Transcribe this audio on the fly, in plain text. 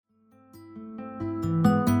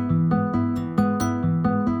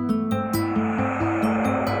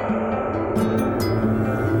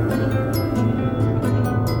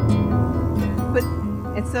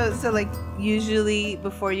So, like, usually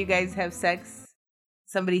before you guys have sex,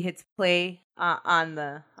 somebody hits play on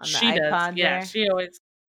the iPod. Yeah, there.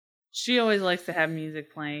 she always likes to have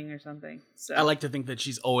music playing or something. So I like to think that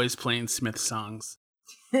she's always playing Smith songs.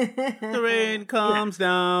 The rain comes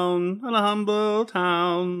down on a humble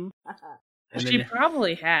town. And she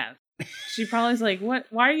probably has. She probably is like, "What?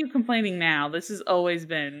 Why are you complaining now? This has always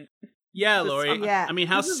been." Yeah, Lori. Yeah. I mean,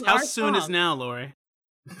 how soon is now, Lori?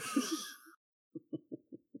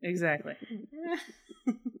 Exactly.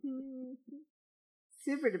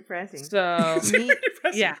 Super depressing. So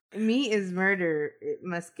Me is murder. It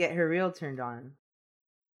must get her real turned on.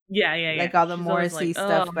 Yeah. Like all the She's Morrissey like,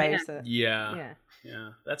 stuff by herself. Yeah.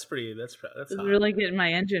 That's pretty. That's It's really getting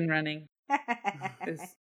my engine running.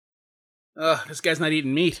 This guy's not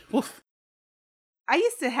eating meat. Woof. I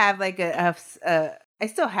used to have like I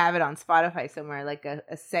still have it on Spotify somewhere, like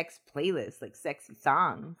a sex playlist, like sexy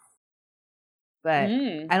songs. But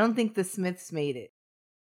I don't think the Smiths made it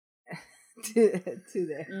to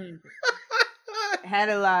there. It had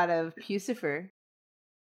a lot of Pucifer.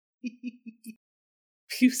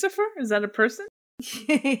 Pucifer? Is that a person?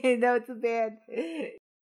 No, it's a band.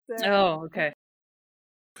 Oh, okay.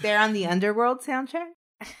 They're on the Underworld soundtrack.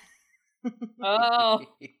 Oh,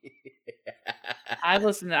 I've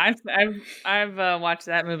listened. I've watched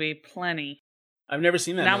that movie plenty. I've never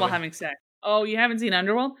seen that. Not while having sex. Oh, you haven't seen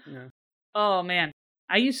Underworld? No. Oh man,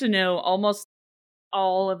 I used to know almost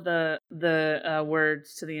all of the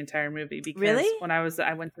words to the entire movie because really? When I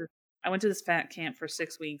went to this fat camp for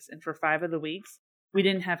 6 weeks, and for 5 of the weeks we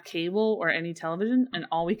didn't have cable or any television, and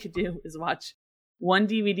all we could do is watch one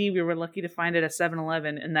DVD we were lucky to find at a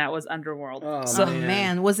 7-Eleven, and that was Underworld. Oh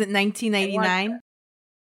man, was it 1999?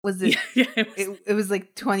 Was it? Yeah, it was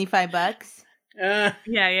like $25.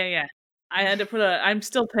 Yeah. I had to put I'm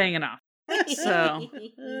still paying it off. So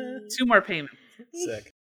 2 more payments.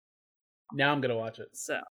 Sick. Now I'm gonna watch it.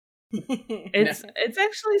 So it's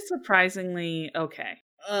actually surprisingly okay.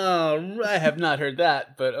 Oh, I have not heard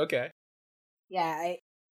that, but okay. Yeah,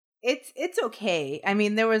 it's okay. I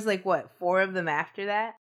mean, there was like 4 of them after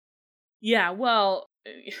that. Yeah, well,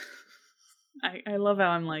 I love how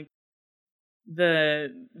I'm like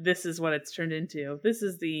this is what it's turned into. This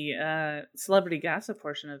is the celebrity gossip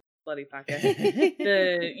portion of Bloody Podcast.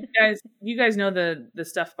 You guys know the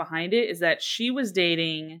stuff behind it is that she was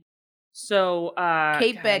dating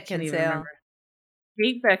Kate Beckinsale.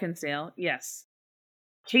 Kate Beckinsale, yes.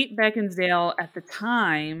 Kate Beckinsale at the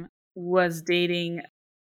time was dating.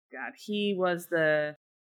 God, he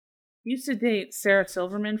used to date Sarah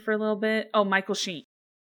Silverman for a little bit. Oh, Michael Sheen.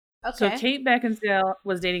 Okay. So Kate Beckinsale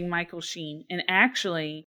was dating Michael Sheen, and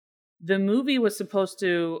actually, the movie was supposed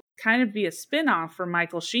to kind of be a spin-off for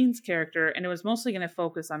Michael Sheen's character, and it was mostly going to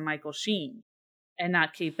focus on Michael Sheen and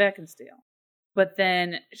not Kate Beckinsale. But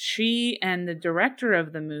then she and the director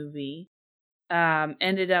of the movie Len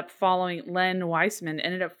Weissman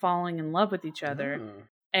ended up falling in love with each other. Oh.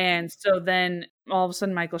 And so then all of a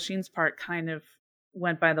sudden Michael Sheen's part kind of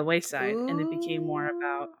went by the wayside. Ooh. And it became more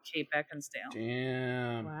about Kate Beckinsale.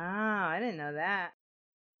 Damn. Wow, I didn't know that.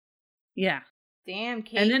 Yeah. Damn,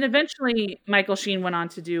 Kate. And then eventually Michael Sheen went on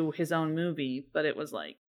to do his own movie, but it was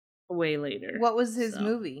like way later. What was his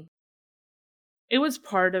movie? It was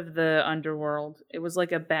part of the Underworld. It was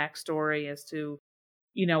like a backstory as to,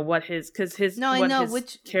 what his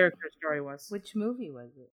which character story was. Which movie was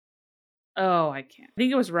it? Oh, I can't. I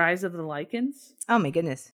think it was Rise of the Lycans. Oh my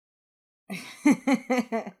goodness.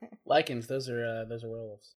 Lycans, those are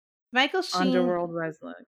werewolves. Michael Sheen. Underworld, Rise of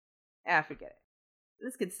the Lycans. Forget it.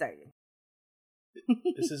 Let's get started.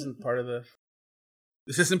 This isn't part of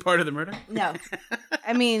the murder? No.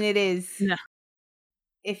 I mean, it is. No.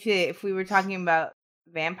 If we were talking about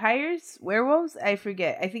vampires, werewolves, I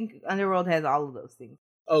forget. I think Underworld has all of those things.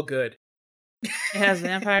 Oh, good. It has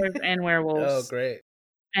vampires and werewolves. Oh, great.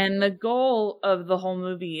 And the goal of the whole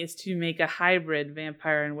movie is to make a hybrid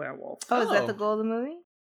vampire and werewolf. Oh, is that the goal of the movie?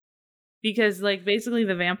 Because, basically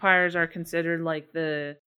the vampires are considered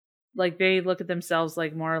they look at themselves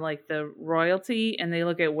more like the royalty, and they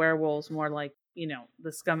look at werewolves more like,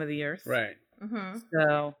 the scum of the earth. Right. Mm-hmm.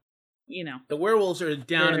 So, the werewolves are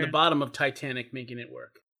down in the bottom of Titanic making it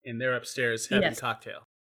work, and they're upstairs having cocktail.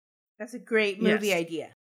 That's a great movie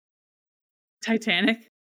idea. Titanic?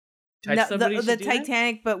 No, the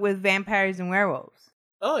Titanic, but with vampires and werewolves.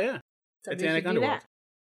 Oh, yeah. Titanic Underworld.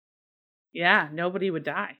 Yeah, nobody would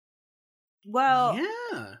die. Well,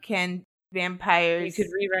 yeah. Can vampires... You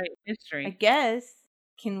could rewrite history. I guess.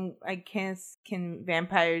 Can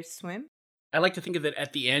vampires swim? I like to think of it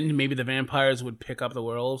at the end, maybe the vampires would pick up the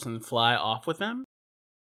werewolves and fly off with them.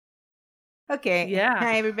 Okay. Yeah.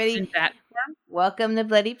 Hi, everybody. Welcome to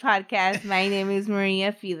Bloody Podcast. My name is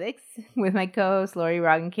Maria Felix with my co-host Lori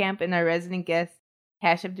Roggenkamp and our resident guest,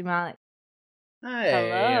 Cash Up Dumalik.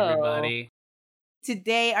 Hey, everybody.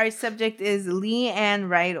 Today, our subject is Ann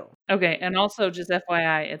Reidel. Okay, and also, just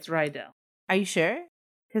FYI, it's Reidel. Are you sure?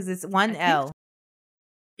 Because it's one L.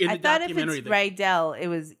 I thought if it's Reidel, it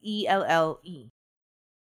was E-L-L-E.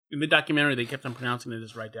 In the documentary, they kept on pronouncing it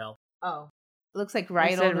as Reidel. Oh. It looks like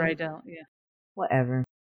Reidel. I said Reidel, yeah. Whatever.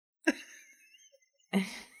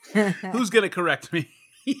 Who's going to correct me?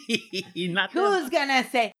 Not Who's going to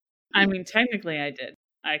say? I mean, technically I did.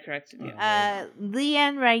 I corrected you.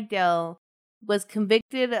 Ann Reidel was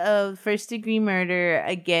convicted of first-degree murder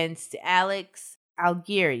against Alex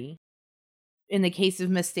Alguerri in the case of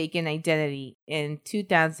mistaken identity in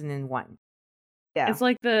 2001. Yeah. It's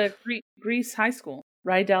like the Greece high school,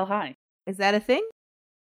 Reidel High. Is that a thing?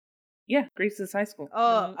 Yeah, Greece's high school.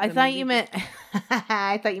 Oh, I thought you meant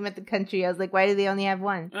I thought you meant the country. I was like, why do they only have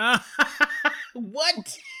one?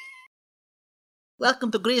 What?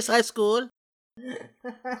 Welcome to Greece High School.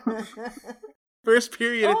 First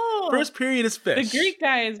period is fish. The Greek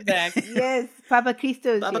guy is back. Yes, Papa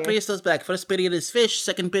Christo's here. Christo's back. First period is fish,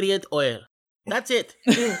 second period oil. That's it.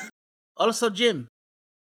 Also gym.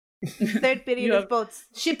 Third period is boats.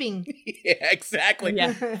 Shipping. Yeah, exactly.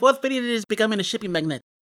 Yeah. Fourth period is becoming a shipping magnet.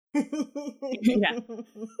 Yeah.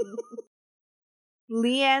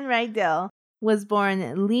 Ann Reidel was born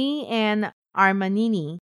Ann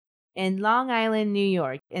Armanini in Long Island, New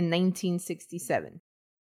York in 1967.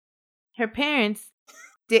 Her parents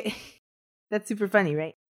did... That's super funny,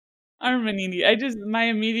 right? Armanini. My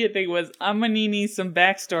immediate thing was, I'm gonna need some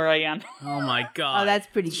backstory on. Oh my god. Oh, that's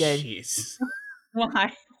pretty good. Jeez.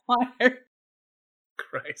 Why?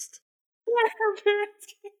 Christ. Why her parents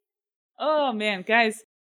came? Oh man, guys.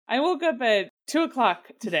 I woke up at 2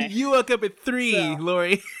 o'clock today. You woke up at 3,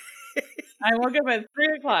 Lori. I woke up at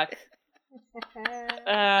 3 o'clock.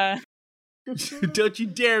 Don't you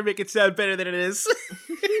dare make it sound better than it is.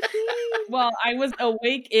 Well, I was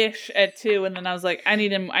awake-ish at 2, and then I was like, I need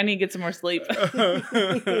to get some more sleep. Well,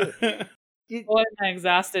 I'm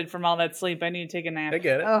exhausted from all that sleep. I need to take a nap. I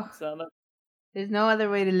get it. Oh, there's no other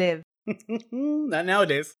way to live. Not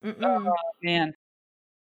nowadays. Oh, man.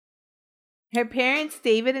 Her parents,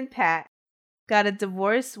 David and Pat, got a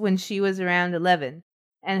divorce when she was around 11,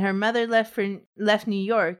 and her mother left New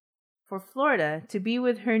York for Florida to be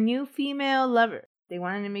with her new female lover. They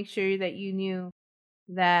wanted to make sure that you knew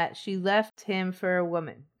that she left him for a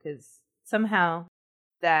woman, because somehow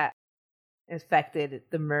that affected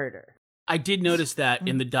the murder. I did notice that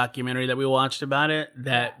in the documentary that we watched about it,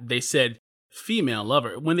 that they said female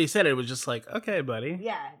lover. When they said it, it was just like, okay, buddy.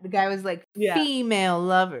 Yeah, the guy was like, female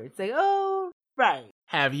lover. It's like, oh, right.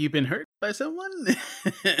 Have you been hurt by someone?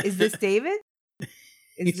 Is this David?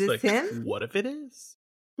 Is this like, him? What if it is?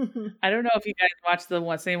 I don't know if you guys watched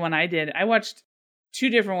the same one I did. I watched 2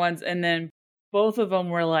 different ones, and then both of them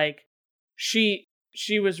were like, she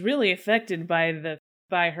was really affected by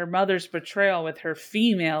her mother's betrayal with her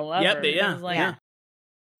female lover. Yep, yeah.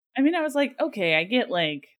 I mean, I was like, okay, I get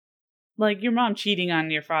like your mom cheating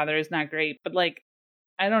on your father is not great, but like,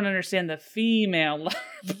 I don't understand the female lover.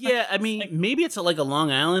 Yeah, I mean, maybe it's like a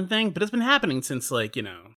Long Island thing, but it's been happening since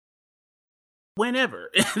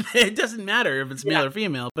whenever. It doesn't matter if it's male or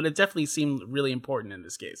female, but it definitely seemed really important in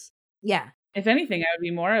this case. Yeah. If anything, I would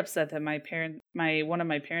be more upset that one of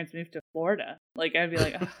my parents moved to Florida. Like, I'd be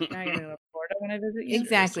like, oh, now I gotta go to Florida when I visit you.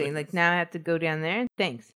 Exactly. Seriously. Like, now I have to go down there.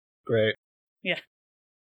 Thanks. Great. Yeah.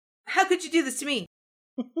 How could you do this to me?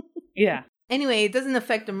 Yeah. Anyway, it doesn't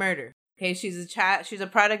affect the murder. Okay, she's a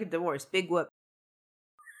product of divorce. Big whoop.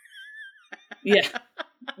 Yeah.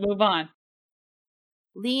 Move on.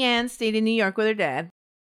 Ann stayed in New York with her dad.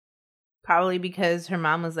 Probably because her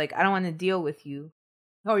mom was like, I don't want to deal with you.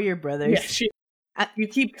 Or your brothers. Yeah, you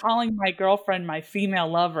keep calling my girlfriend my female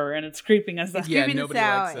lover, and it's creeping us out. It's creeping us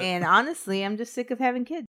out. And honestly, I'm just sick of having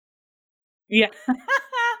kids. Yeah.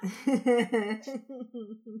 Want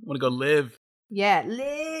to go live. Yeah,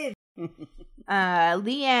 live.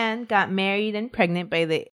 Ann got married and pregnant by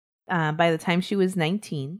the time she was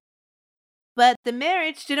 19. But the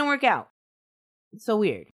marriage didn't work out. It's so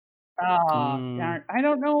weird. Oh, darn. I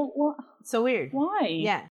don't know. What. So weird. Why?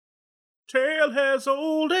 Yeah. Tale as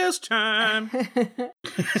old as time.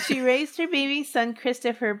 She raised her baby son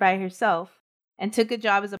Christopher by herself and took a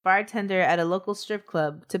job as a bartender at a local strip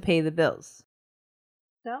club to pay the bills.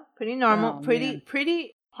 So, pretty normal.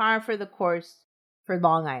 Pretty par for the course for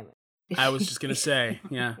Long Island. I was just going to say,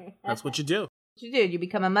 yeah, that's what you do. What you do. You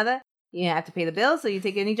become a mother, you have to pay the bills, so you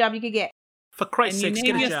take any job you could get. For Christ's sake,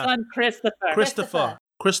 get a job. Son Christopher.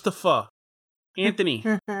 Christopher. Anthony.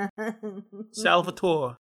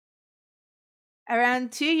 Salvatore.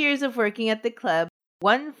 Around 2 years of working at the club,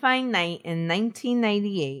 one fine night in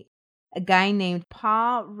 1998, a guy named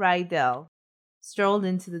Paul Reidel strolled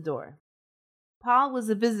into the door. Paul was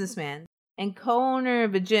a businessman and co-owner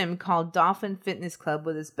of a gym called Dolphin Fitness Club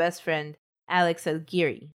with his best friend, Alex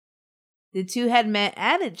Aguirre. The two had met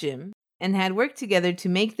at a gym and had worked together to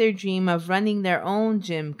make their dream of running their own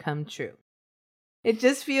gym come true. It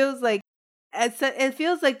just feels like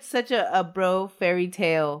such a bro fairy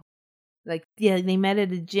tale. Like, yeah, they met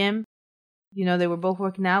at a gym. You know, they were both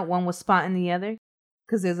working out. One was spotting the other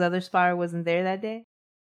because his other spotter wasn't there that day.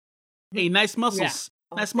 Hey, nice muscles.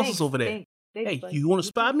 Yeah. Nice muscles over there. Thanks, hey, buddy. you want to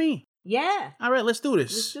spot me? Yeah. All right, let's do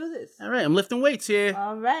this. Let's do this. All right, I'm lifting weights here.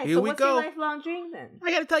 All right. Here so we what's go. your lifelong dream then?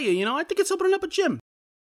 I got to tell you, I think it's opening up a gym.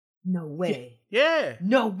 No way. Yeah.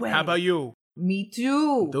 No way. How about you? Me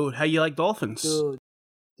too. Dude, how you like dolphins?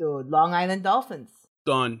 Dude. Long Island Dolphins.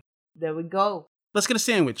 Done. There we go. Let's get a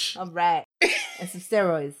sandwich. All right. And some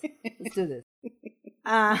steroids. Let's do this.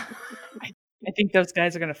 I think those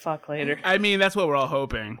guys are going to fuck later. I mean, that's what we're all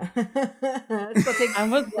hoping.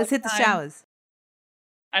 Let's hit the showers.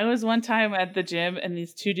 I was one time at the gym and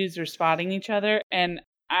these two dudes were spotting each other, and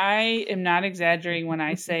I am not exaggerating when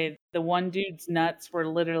I say the one dude's nuts were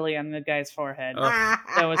literally on the guy's forehead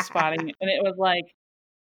that was spotting. And it was like,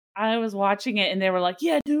 I was watching it and they were like,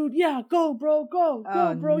 yeah, dude, yeah, go, bro, go,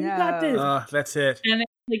 bro, you got this. That's it. And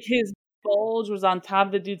like his bulge was on top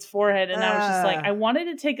of the dude's forehead, and I was just like, I wanted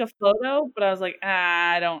to take a photo, but I was like,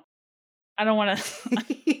 I don't want to.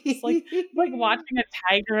 It's like watching a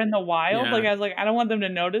tiger in the wild. Yeah. Like I was like, I don't want them to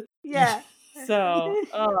notice. Yeah. So,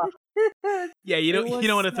 yeah, you don't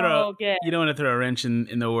want to throw good. You don't want to throw a wrench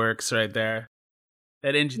in the works right there.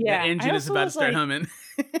 That engine is about to start humming.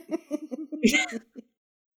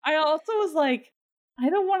 I also was like, I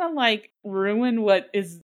don't want to like ruin what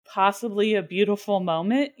is possibly a beautiful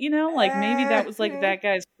moment, like maybe that was like that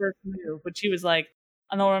guy's first move, but she was like,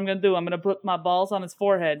 I know what I'm gonna do. I'm gonna put my balls on his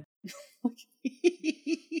forehead.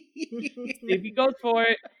 If he goes for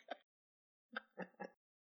it.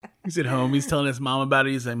 He's at home. He's telling his mom about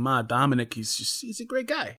it. He's like, Ma, Dominic, he's a great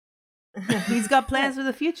guy. He's got plans for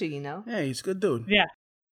the future, Yeah, he's a good dude. Yeah.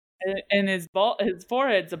 And his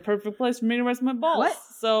forehead's a perfect place for me to rest my balls. What?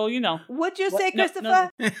 So, What'd you say,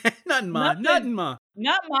 Christopher? Nothing, Ma. Nothing, Ma.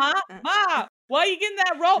 Not Ma. Ma, why are you getting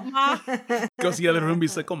that rope, Ma? Goes to the other room.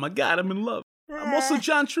 He's like, oh, my God, I'm in love. I'm also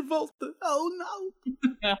John Travolta. Oh, no.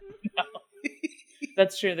 No.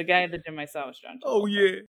 That's true. The guy at the gym I saw was John Travolta. Oh,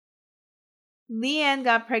 yeah. Leanne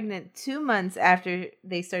got pregnant 2 months after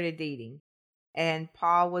they started dating, and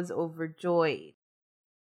Paul was overjoyed.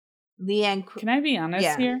 Leanne... Can I be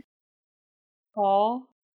honest here? Paul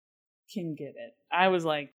can get it. I was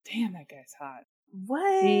like, damn, that guy's hot.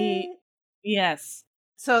 What? Yes.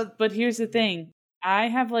 But here's the thing. I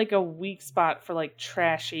have like a weak spot for like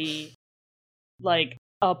trashy, like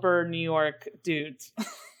upper New York dudes.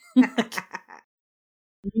 Head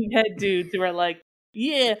dudes who are like,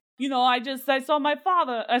 yeah, I saw my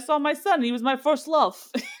father. I saw my son. He was my first love.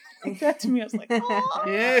 Like that to me, I was like, oh.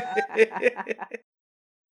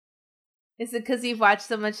 Is it because you've watched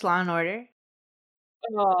so much Law and Order?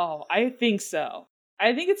 Oh, I think so.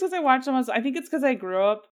 I think it's because I watched so much. I think it's because I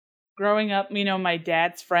growing up, my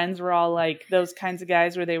dad's friends were all like those kinds of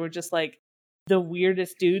guys where they were just like the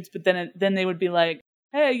weirdest dudes. But then they would be like,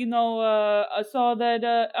 hey, I saw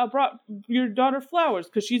that I brought your daughter flowers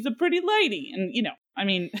because she's a pretty lady. And,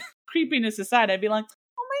 creepiness aside, I'd be like,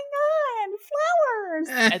 oh my God,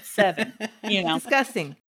 flowers at 7,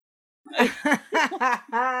 Disgusting.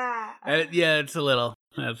 Yeah, it's a little.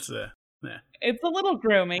 That's yeah. It's a little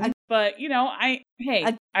grooming, but I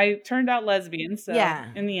turned out lesbian, so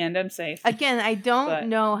in the end, I'm safe. Again, I don't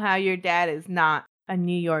know how your dad is not a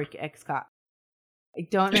New York ex-cop. I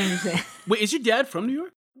don't understand. Wait, is your dad from New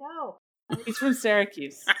York? No, he's from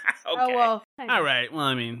Syracuse. Okay. Oh well. All right. Well,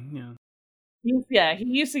 I mean, Yeah, he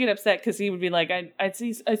used to get upset because he would be like, I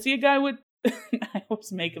see a guy with. I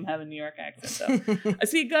always make him have a New York accent. So I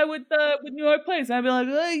see a guy with New York plates, and I'd be like,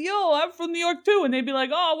 hey, yo, I'm from New York too, and they'd be like,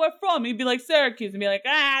 oh, where from? He'd be like Syracuse, and be like,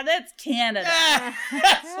 that's Canada.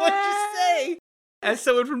 That's what you say. As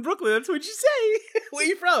someone from Brooklyn, that's what you say. Where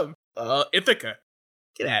you from? Ithaca.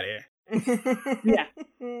 Get out of here. Yeah.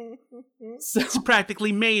 So it's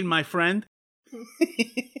practically Maine, my friend.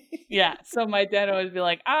 Yeah. So my dad would always be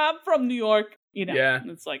like, I'm from New York. Yeah.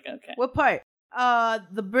 It's like, okay. What part?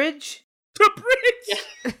 The bridge. The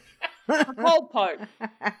bridge. Yeah. The whole part.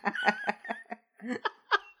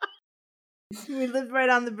 We lived right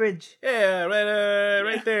on the bridge. Yeah,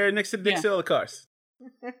 right there next to the Dixie all the cars.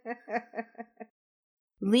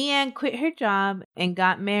 Leanne quit her job and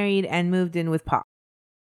got married and moved in with Paul.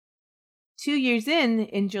 2 years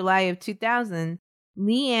in July of 2000,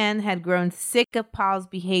 Leanne had grown sick of Paul's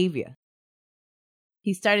behavior.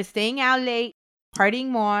 He started staying out late, partying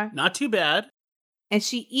more. Not too bad. And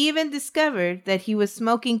she even discovered that he was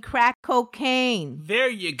smoking crack cocaine. There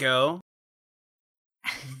you go.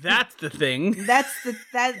 That's the thing. That's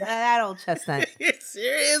that old chestnut.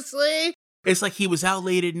 Seriously? It's like he was out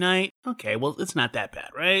late at night. Okay, well, it's not that bad,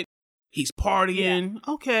 right? He's partying.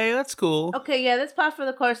 Yeah. Okay, that's cool. Okay, yeah, that's par for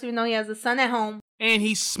the course, even though he has a son at home. And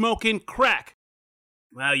he's smoking crack.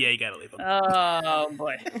 Well, yeah, you gotta leave him. Oh,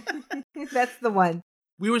 boy. That's the one.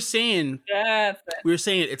 We were saying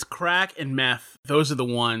it's crack and meth. Those are the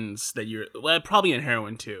ones that probably in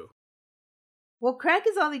heroin too. Well, crack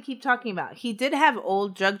is all they keep talking about. He did have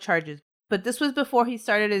old drug charges, but this was before he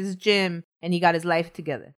started his gym and he got his life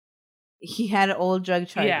together. He had old drug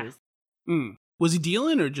charges. Yeah. Was he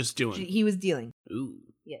dealing or just doing? He was dealing. Ooh.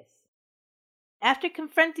 Yes. After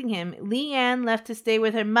confronting him, Leanne left to stay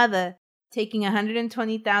with her mother, taking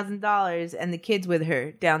 $120,000 and the kids with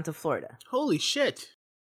her down to Florida. Holy shit.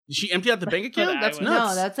 Did she empty out the bank account? That's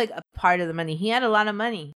nuts. No, that's like a part of the money. He had a lot of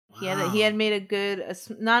money. Wow. He had made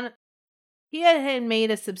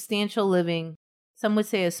a substantial living. Some would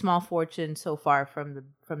say a small fortune so far from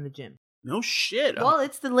the gym. No shit. Well,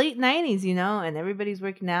 it's the late 90s, and everybody's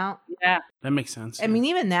working out. Yeah. That makes sense. I mean,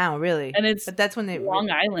 even now, really. But that's when they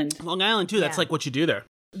Long Island. Long Island too. Yeah. That's like what you do there.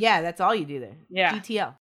 Yeah, that's all you do there. Yeah.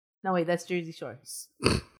 GTL. No, wait, that's Jersey Shore.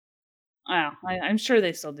 Wow, I'm sure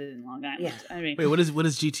they still did it in Long Island. Yeah. I mean, wait, what does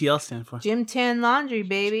GTL stand for? Gym Tan Laundry,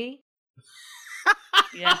 baby.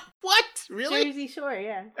 Yeah. What? Really? Jersey Shore,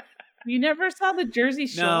 yeah. You never saw the Jersey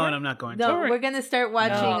Shore? No, and I'm not going to. No, we're going to start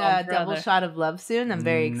watching Double Shot of Love soon. I'm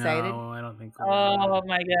very excited. No, I don't think so. Oh,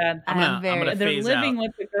 my God. They're living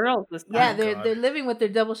with the girls this time. Yeah, they're living with their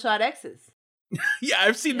Double Shot exes. Yeah,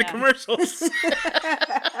 I've seen the commercials.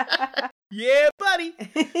 Yeah, buddy.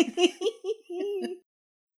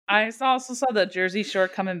 I also saw the Jersey Shore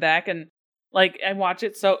coming back, and like I watch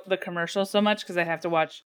the commercial so much because I have to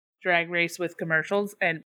watch Drag Race with commercials,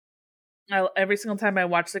 and every single time I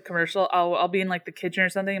watch the commercial, I'll be in like the kitchen or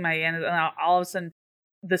something in my hand, and all of a sudden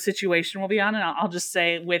the situation will be on, and I'll just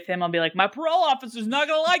say with him, I'll be like, my parole officer's not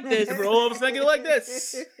gonna like this. The parole officer's not gonna like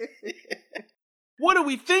this. What are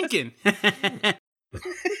we thinking?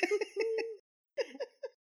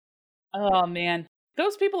 Oh man,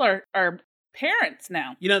 those people are parents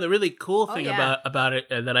now. The really cool thing about it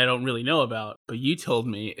that I don't really know about, but you told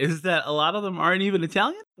me, is that a lot of them aren't even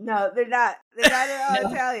Italian? No, they're not. They're not at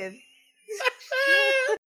all Italian.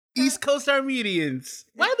 East Coast Armenians.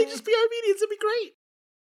 Why don't they just be Armenians? It'd be great.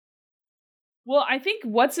 Well, I think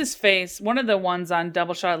what's his face, one of the ones on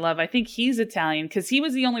Double Shot of Love, I think he's Italian because he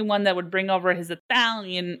was the only one that would bring over his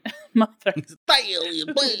Italian mother.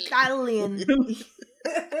 Italian. Who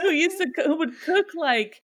would cook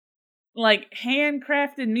like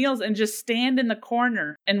handcrafted meals and just stand in the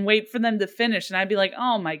corner and wait for them to finish, and I'd be like,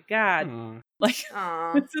 oh my God, like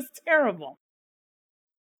this is terrible.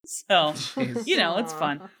 So it's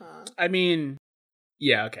fun. I mean,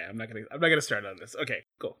 yeah, okay. I'm not gonna start on this. Okay,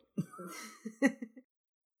 cool.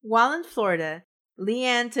 While in Florida,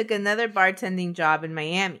 Leanne took another bartending job in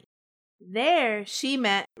Miami. There, she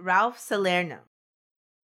met Ralph Salerno.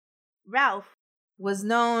 Ralph was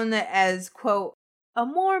known as, quote, a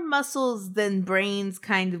more muscles than brains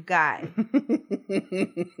kind of guy.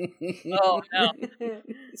 Oh, no.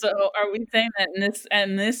 So are we saying that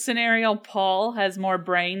in this scenario, Paul has more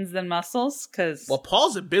brains than muscles? Well,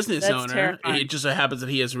 Paul's a business owner. Terrifying. It just so happens that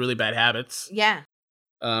he has really bad habits. Yeah.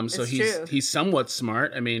 So he's somewhat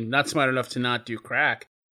smart. I mean, not smart enough to not do crack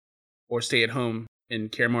or stay at home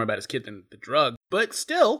and care more about his kid than the drug, but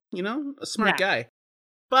still, a smart guy.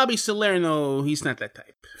 Bobby Salerno, he's not that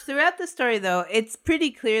type. Throughout the story, though, it's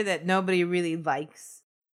pretty clear that nobody really likes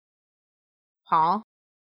Paul.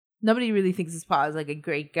 Nobody really thinks this Paul is like a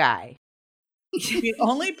great guy. The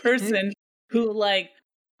only person who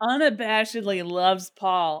unabashedly loves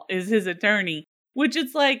Paul is his attorney, which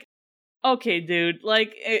it's like, okay, dude,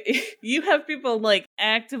 you have people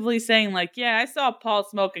actively saying yeah, I saw Paul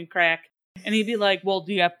smoking crack. And he'd be like, well,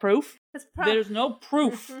 do you have proof? There's no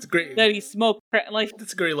proof that he smoked crack.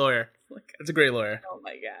 That's a great lawyer. That's a great lawyer. Oh,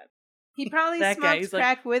 my God. He probably smoked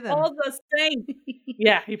crack with him. All the same.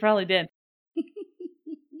 Yeah, he probably did.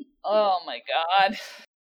 Oh, my God.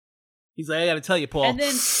 He's like, I got to tell you, Paul. And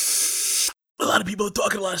then a lot of people are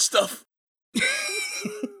talking a lot of stuff.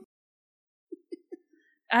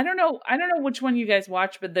 I don't know which one you guys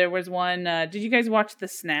watched, but there was one. Did you guys watch the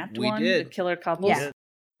Snapped one? We did. The Killer Couples? Yeah.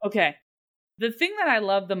 Okay. The thing that I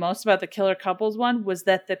loved the most about the Killer Couples one was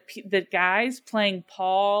that the guys playing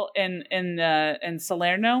Paul and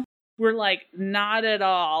Salerno were like not at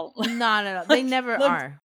all. Not at all. They never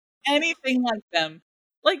are anything like them.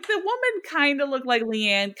 Like the woman kind of looked like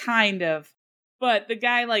Leanne, kind of, but the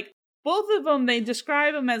guy, like both of them, they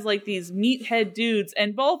describe them as like these meathead dudes,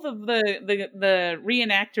 and both of the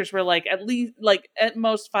reenactors were like at least like at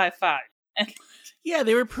most 5'5". Yeah,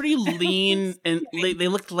 they were pretty lean, and they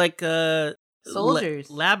looked like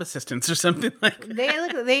soldiers, lab assistants or something like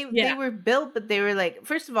that. They were built, but they were like,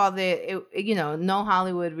 first of all, no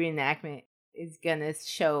Hollywood reenactment is gonna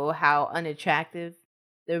show how unattractive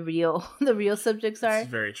the real subjects are. It's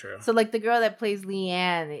very true. So like the girl that plays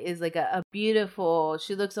Leanne is like a beautiful,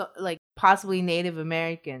 she looks like possibly Native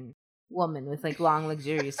American woman with like long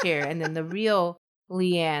luxurious hair, and then the real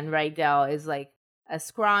Leann Reidel is like a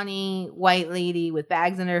scrawny white lady with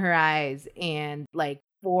bags under her eyes and like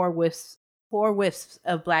four wisps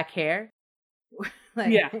of black hair.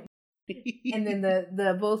 Like, yeah. And then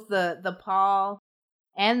the Paul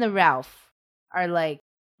and the Ralph are like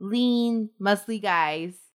lean, muscly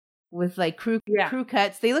guys with like crew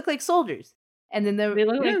cuts. They look like soldiers. And then the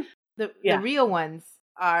real ones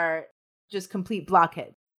are just complete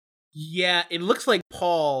blockheads. Yeah, it looks like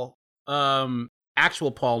Paul,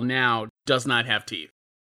 actual Paul now does not have teeth.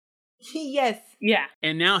 Yes. Yeah.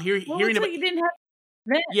 And now hearing about like he didn't have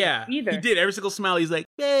that either. He did. Every single smile, he's like,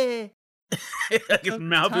 eh. Like his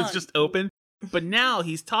mouth is just open. But now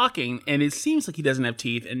he's talking, and it seems like he doesn't have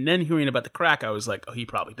teeth. And then hearing about the crack, I was like, oh, he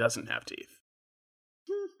probably doesn't have teeth.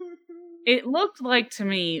 It looked like to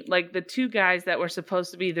me like the two guys that were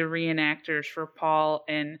supposed to be the reenactors for Paul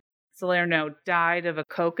and Salerno died of a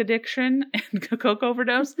coke addiction and a coke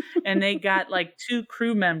overdose, and they got like two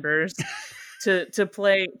crew members to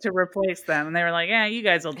replace them, and they were like, "Yeah, you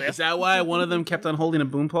guys will do." Is that why one of them kept on holding a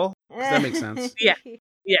boom pole? That makes sense. Yeah.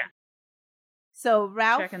 So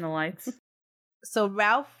Ralph checking the lights. So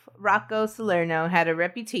Ralph Rocco Salerno had a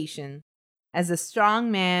reputation as a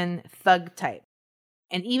strongman thug type,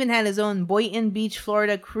 and even had his own Boynton Beach,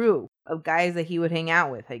 Florida crew of guys that he would hang out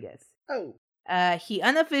with, I guess. Oh. He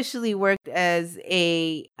unofficially worked as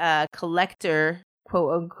a collector,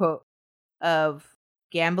 quote unquote, of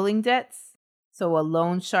gambling debts. So a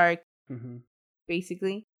loan shark,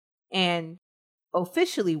 basically. And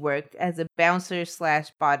officially worked as a bouncer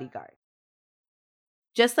 / bodyguard.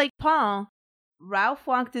 Just like Paul, Ralph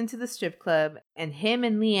walked into the strip club, and him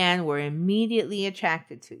and Leanne were immediately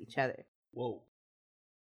attracted to each other. Whoa.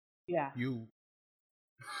 Yeah. You're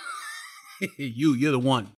the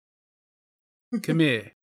one. Come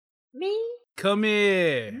here. Me? Come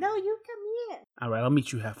here. No, you come here. All right, I'll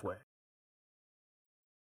meet you halfway.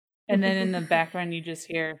 And then in the background, you just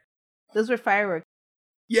hear... Those were fireworks.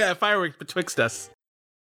 Yeah, fireworks betwixt us.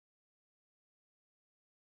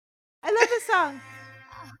 I love this song.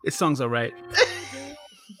 This song's all right.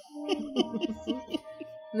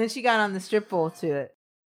 And then she got on the strip pole to it.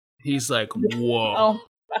 He's like, whoa.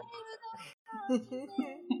 Oh.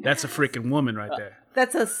 That's a freaking woman right there.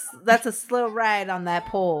 That's a slow ride on that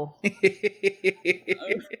pole.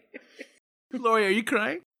 Lori, are you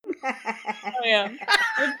crying? I am.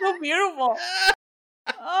 It's so beautiful.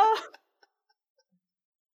 Oh.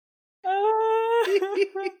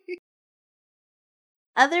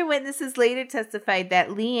 Other witnesses later testified that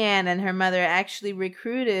Leanne and her mother actually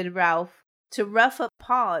recruited Ralph to rough up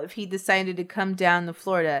Paul if he decided to come down to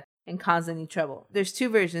Florida and cause any trouble. There's two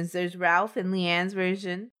versions. There's Ralph and Leanne's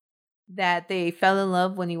version that they fell in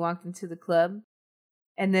love when he walked into the club.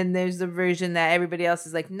 And then there's the version that everybody else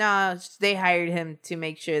is like, no, they hired him to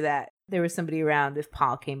make sure that there was somebody around if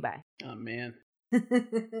Paul came by. Oh, man.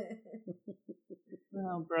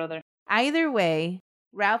 Oh, brother. Either way,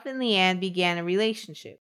 Ralph and Leanne began a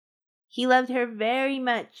relationship. He loved her very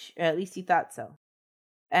much, or at least he thought so.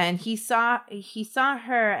 And he saw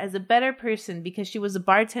her as a better person because she was a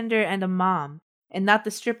bartender and a mom, and not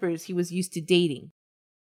the strippers he was used to dating.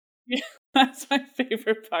 Yeah, that's my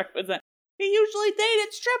favorite part was that he usually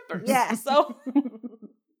dated strippers. Yeah. So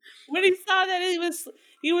when he saw that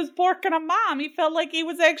he was porking a mom, he felt like he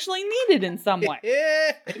was actually needed in some way.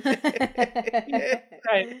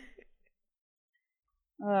 Right.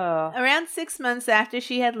 Around 6 months after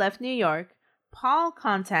she had left New York, Paul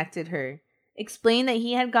contacted her, explained that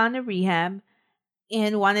he had gone to rehab,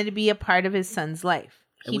 and wanted to be a part of his son's life.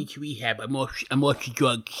 I went to rehab. I'm off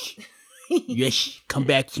drugs. Yes, come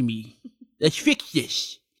back to me. Let's fix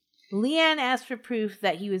this. Leanne asked for proof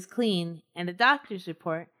that he was clean and a doctor's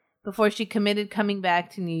report before she committed coming back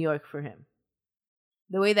to New York for him.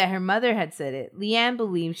 The way that her mother had said it, Leanne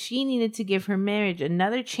believed she needed to give her marriage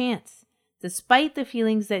another chance despite the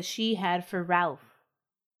feelings that she had for Ralph.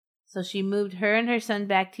 So she moved her and her son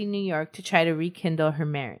back to New York to try to rekindle her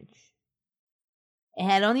marriage. It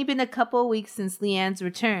had only been a couple of weeks since Leanne's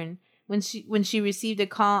return when she received a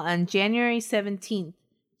call on January 17th,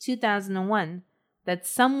 2001, that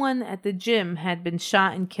someone at the gym had been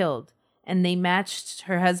shot and killed, and they matched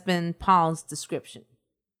her husband Paul's description.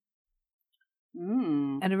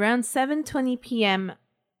 At around 7:20 p.m.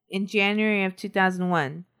 in January of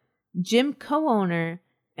 2001, gym co-owner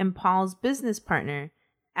and Paul's business partner,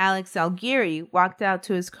 Alex Algieri, walked out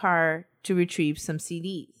to his car to retrieve some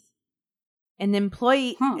CDs. An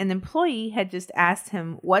employee had just asked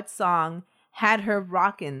him what song had her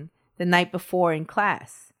rockin' the night before in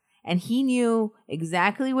class, and he knew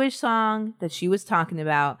exactly which song that she was talking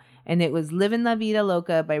about, and it was Livin' La Vida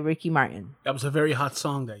Loca by Ricky Martin. That was a very hot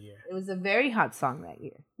song that year. It was a very hot song that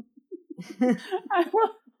year.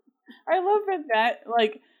 I love that,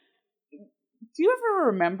 like, do you ever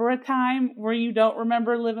remember a time where you don't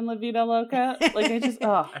remember Livin' La Vida Loca? Like, I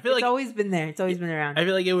feel like it's always been there. It's always been around. I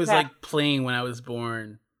feel like it was like playing when I was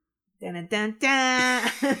born. Dun, dun, dun.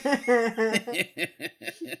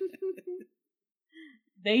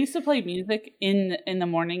 They used to play music in the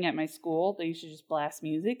morning at my school. They used to just blast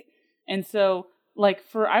music. And so, like,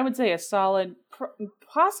 for, I would say, a solid,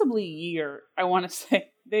 possibly year, I want to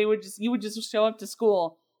say, you would just show up to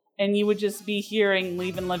school and you would just be hearing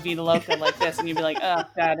Leavin' La Vida Loca like this, and you'd be like, oh,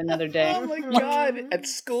 God, another day. Oh, my God. At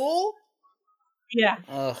school? Yeah.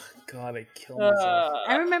 Oh, God, I'd kill myself.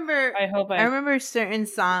 I remember certain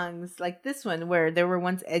songs, like this one, where they were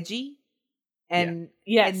once edgy, and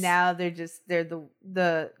and now they're the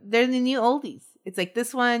new oldies. It's like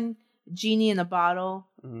this one, Genie in a Bottle,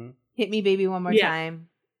 Hit Me Baby One More Time.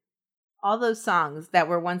 All those songs that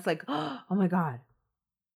were once like, oh my God,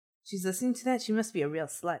 she's listening to that. She must be a real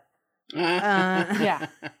slut. Yeah.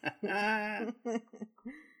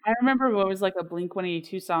 I remember what was like a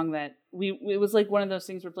Blink-182 song that it was like one of those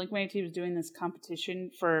things where Blink-182 was doing this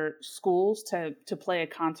competition for schools to play a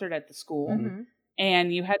concert at the school. Mm-hmm.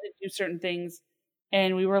 And you had to do certain things.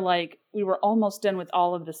 And we were almost done with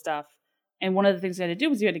all of the stuff. And one of the things we had to do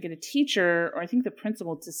was you had to get a teacher, or I think the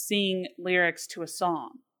principal, to sing lyrics to a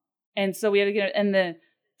song. And so we had to get, and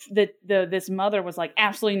this mother was like,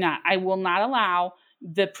 absolutely not. I will not allow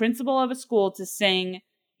the principal of a school to sing,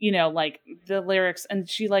 like the lyrics. And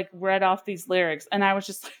she like read off these lyrics. And I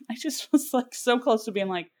just was like so close to being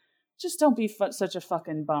like, just don't be such a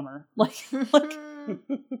fucking bummer. Like, but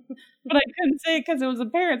I couldn't say it because it was a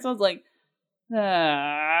parent. So I was like,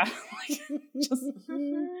 just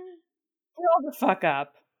grow the fuck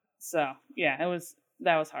up. So yeah,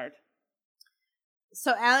 that was hard.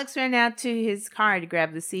 So Alex ran out to his car to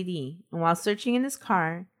grab the CD, and while searching in his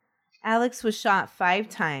car, Alex was shot 5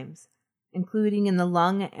 times, including in the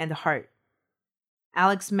lung and heart.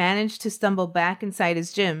 Alex managed to stumble back inside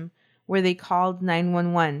his gym, where they called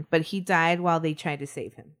 911, but he died while they tried to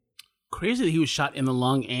save him. Crazy that he was shot in the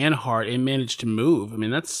lung and heart and managed to move. I mean,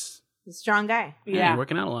 that's... He's a strong guy. Yeah,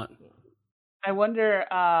 working out a lot. I wonder,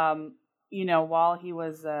 while he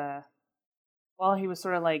was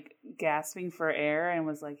sort of like gasping for air and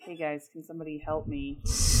was like, hey guys, can somebody help me?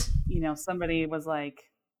 Somebody was like,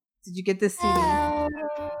 did you get this CD? I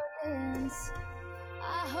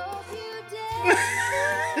hope you did.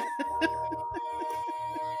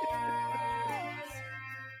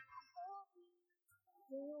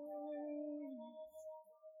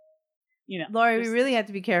 Lori, we really have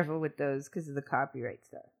to be careful with those because of the copyright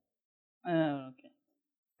stuff. Oh, okay.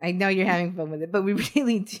 I know you're having fun with it, but we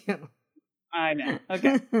really do. I know.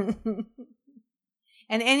 Okay.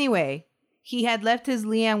 And anyway, he had left his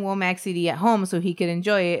Leanne Womack CD at home so he could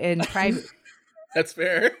enjoy it in private. That's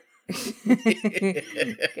fair. Okay,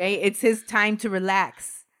 it's his time to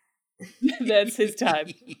relax. That's his time.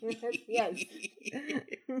 Yes.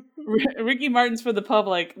 Ricky Martin's for the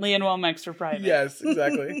public, Leanne Womack's for private. Yes,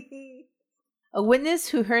 exactly. A witness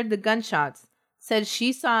who heard the gunshots said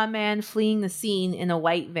she saw a man fleeing the scene in a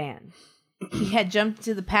white van. He had jumped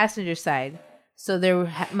to the passenger side, so there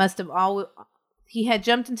must have he had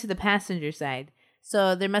jumped into the passenger side,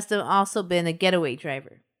 so there must have also been a getaway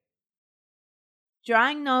driver.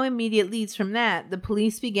 Drawing no immediate leads from that, the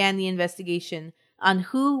police began the investigation on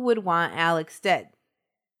who would want Alex dead.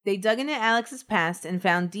 They dug into Alex's past and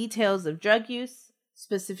found details of drug use,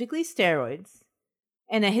 specifically steroids,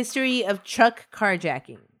 and a history of truck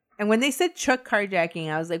carjacking. And when they said truck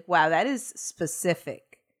carjacking, I was like, wow, that is specific.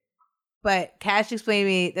 But Cash explained to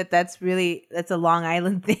me that that's a Long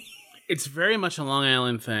Island thing. It's very much a Long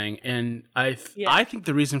Island thing. And I think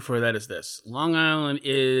the reason for that is this. Long Island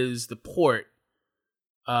is the port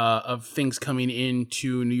of things coming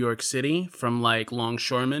into New York City from like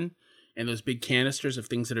longshoremen and those big canisters of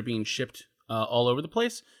things that are being shipped all over the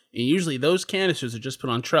place. And usually those canisters are just put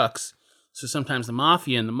on trucks. So sometimes the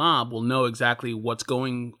mafia and the mob will know exactly what's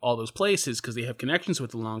going all those places because they have connections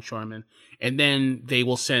with the longshoremen. And then they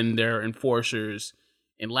will send their enforcers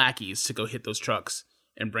and lackeys to go hit those trucks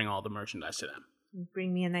and bring all the merchandise to them.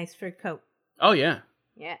 Bring me a nice fur coat. Oh, yeah.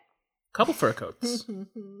 Yeah. Couple fur coats. They're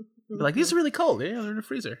like, these are really cold. Yeah, they're in the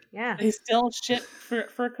freezer. Yeah. They still ship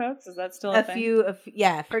fur coats? Is that still a thing?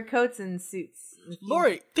 Yeah, fur coats and suits.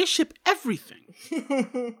 Lori, they ship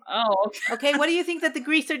everything. Oh, okay. Okay, what do you think that the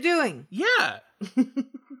Greeks are doing? Yeah.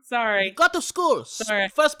 Sorry. Go to school. Sorry.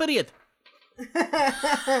 First period.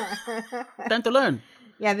 Time to learn.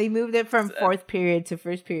 Yeah, they moved it from fourth period to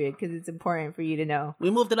first period because it's important for you to know.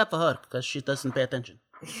 We moved it up for her because she doesn't pay attention.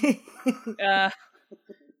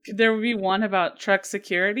 Could there be one about truck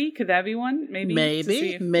security? Could that be one? Maybe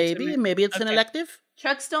it's an elective.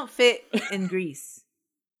 Trucks don't fit in Greece.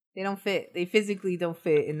 They don't fit. They physically don't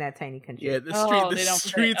fit in that tiny country. Yeah, the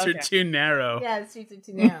streets are too narrow. Yeah, the streets are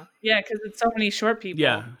too narrow. Yeah, because it's so many short people.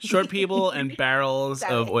 Yeah, short people and barrels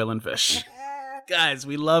of oil and fish. Guys,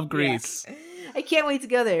 we love Greece. Yeah. I can't wait to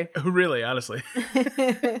go there. Really, honestly.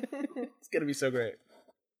 It's going to be so great.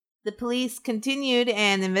 The police continued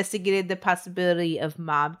and investigated the possibility of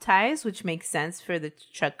mob ties, which makes sense for the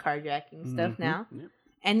truck carjacking stuff now. Yep.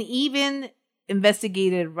 And even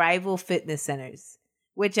investigated rival fitness centers,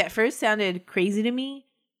 which at first sounded crazy to me,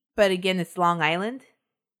 but again, it's Long Island.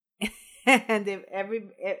 And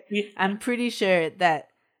I'm pretty sure that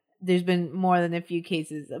there's been more than a few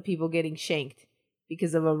cases of people getting shanked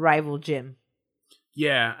because of a rival gym.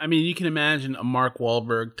 Yeah, I mean, you can imagine a Mark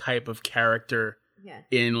Wahlberg type of character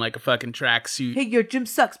in like a fucking tracksuit. Hey, your gym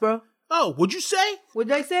sucks, bro. Oh, what'd you say? What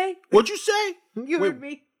did I say? What'd you say? You heard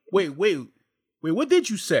me. Wait, what did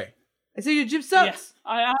you say? I said your gym sucks. Yes.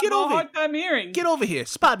 I have a hard time hearing. Get over here.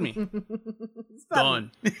 Spot me.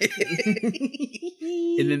 Done.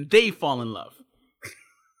 And then they fall in love.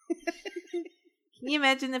 Can you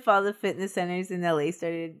imagine if all the fitness centers in LA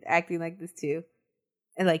started acting like this too?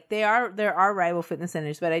 And like there are rival fitness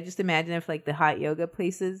centers, but I just imagine if like the hot yoga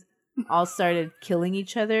places all started killing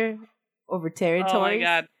each other over territories. Oh my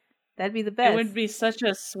god. That'd be the best. It would be such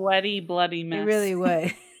a sweaty, bloody mess. It really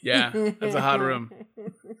would. Yeah, that's a hot room.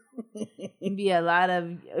 It'd be a lot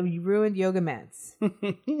of ruined yoga mats.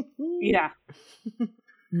 Yeah.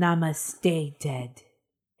 Namaste, dead.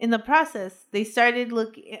 In the process, they started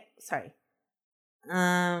looking. Sorry.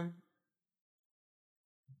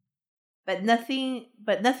 But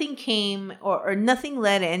nothing came or nothing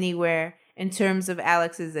led anywhere in terms of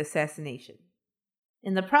Alex's assassination.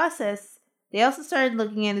 In the process, they also started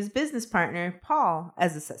looking at his business partner, Paul,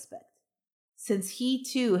 as a suspect, since he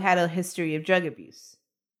too had a history of drug abuse.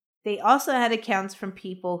 They also had accounts from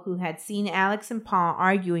people who had seen Alex and Paul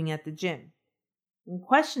arguing at the gym. When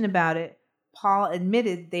questioned about it, Paul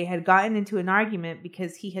admitted they had gotten into an argument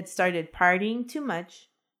because he had started partying too much,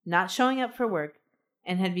 not showing up for work,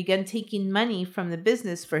 and had begun taking money from the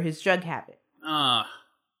business for his drug habit.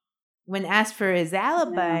 When asked for his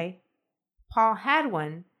alibi, Paul had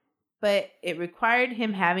one, but it required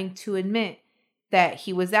him having to admit that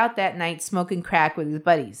he was out that night smoking crack with his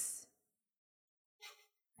buddies.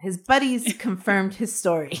 His buddies confirmed his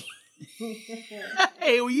story.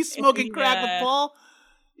 Hey, were you smoking crack with Paul?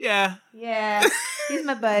 Yeah. Yeah, he's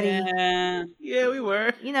my buddy. Yeah, we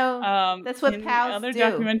were. You know, that's what pals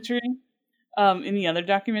do. In the other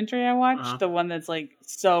documentary I watched, the one that's like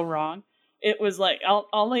so wrong, it was like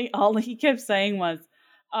all he kept saying was,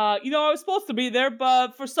 I was supposed to be there,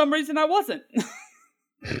 but for some reason I wasn't.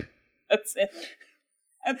 That's it.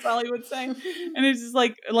 That's all he would say. And it's just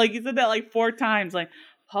like he said that like 4 times, like,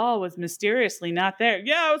 Paul was mysteriously not there.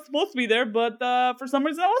 Yeah, I was supposed to be there, but for some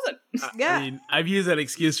reason I wasn't. Yeah. I mean, I've used that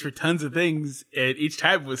excuse for tons of things, and each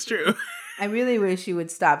time was true. I really wish you would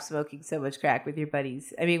stop smoking so much crack with your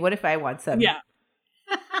buddies. I mean, what if I want some? Yeah.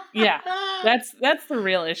 Yeah. That's the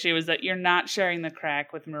real issue, is that you're not sharing the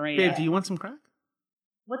crack with Maria. Babe, do you want some crack?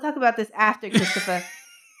 We'll talk about this after, Christopher.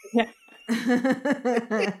 Yeah.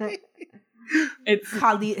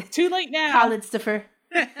 It's too late now. College-stopher.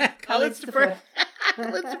 College-stopher.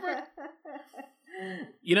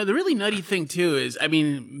 You know, the really nutty thing, too, is, I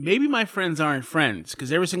mean, maybe my friends aren't friends,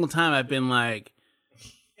 because every single time I've been like,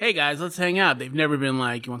 hey, guys, let's hang out. They've never been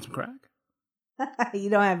like, you want some crack? You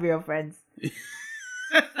don't have real friends.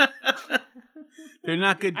 They're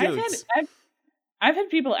not good dudes. I've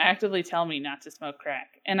had people actively tell me not to smoke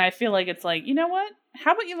crack, and I feel like it's like, you know what?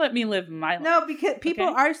 How about you let me live my life? No, because people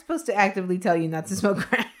are supposed to actively tell you not to smoke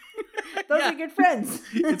crack. Those are good friends.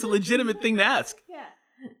 It's a legitimate thing to ask. Yeah.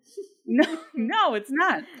 No, it's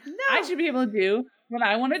not. No. I should be able to do what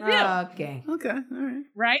I want to do. Okay. Okay, all right.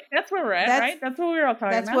 Right? That's where we're at, right? That's what we were all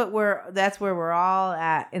talking about. That's where we're all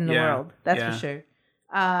at in the world. That's for sure.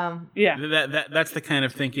 Yeah. That's the kind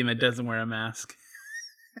of thinking that doesn't wear a mask.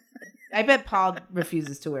 I bet Paul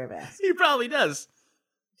refuses to wear a mask. He probably does.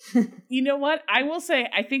 You know what? I will say,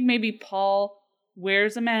 I think maybe Paul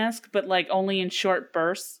wears a mask, but like only in short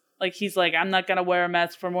bursts. Like he's like, I'm not going to wear a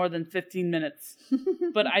mask for more than 15 minutes.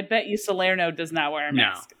 But I bet you Salerno does not wear a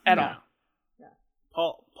mask at all.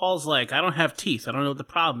 Paul's like, I don't have teeth. I don't know what the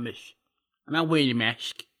problem is. I'm not wearing a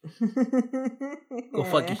mask. Go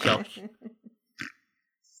fuck yourself. This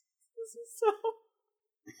is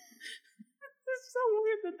so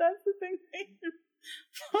weird that that's the thing that you're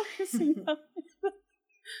focusing on.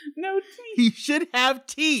 No teeth. He should have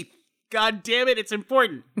teeth. God damn it, it's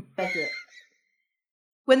important. That's it.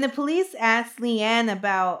 When the police asked Leanne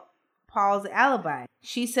about Paul's alibi,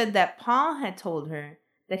 she said that Paul had told her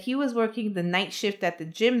that he was working the night shift at the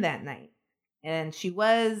gym that night, and she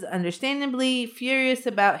was understandably furious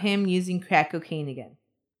about him using crack cocaine again.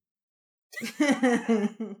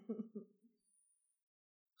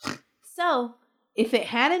 So, if it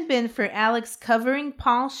hadn't been for Alex covering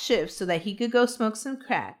Paul's shift so that he could go smoke some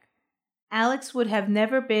crack, Alex would have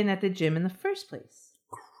never been at the gym in the first place.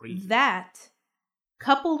 Crazy. That,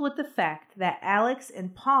 coupled with the fact that Alex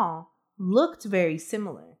and Paul looked very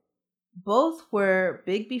similar. Both were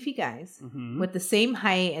big, beefy guys with the same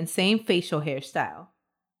height and same facial hairstyle.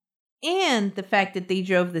 And the fact that they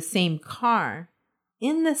drove the same car,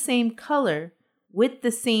 in the same color, with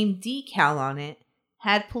the same decal on it,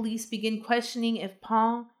 had police begin questioning if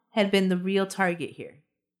Paul had been the real target here.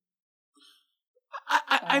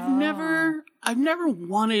 I've never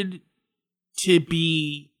wanted to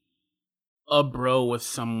be a bro with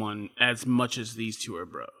someone as much as these two are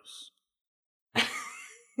bros.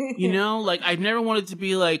 You know, like I've never wanted to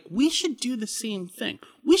be like, we should do the same thing.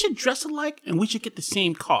 We should dress alike and we should get the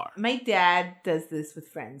same car. My dad does this with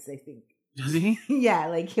friends, I think. Does he? Yeah,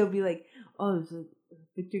 like he'll be like, oh, so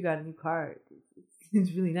Victor got a new car.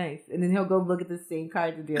 It's really nice. And then he'll go look at the same car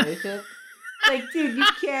at the dealership. Like, dude, you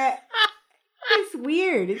can't. It's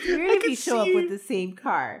weird. It's weird if you show up with the same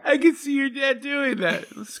car. I can see your dad doing that.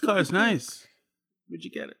 This car's nice. Where'd you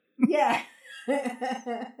get it? Yeah.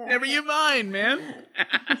 Never you mind, man.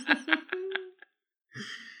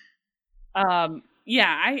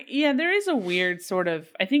 There is a weird sort of,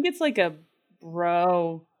 I think it's like a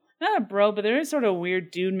bro, not a bro, but there is sort of a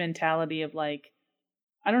weird dude mentality of like,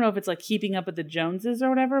 I don't know if it's like keeping up with the Joneses or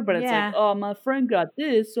whatever, but it's like, oh, my friend got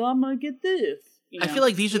this, so I'm gonna get this. You know? I feel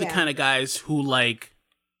like these are the kind of guys who like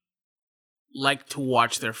to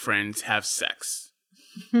watch their friends have sex.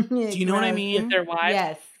 Do you know what I mean? With their wives?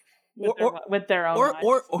 Yes. With their own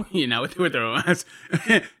wives. Or you know, with their own wives.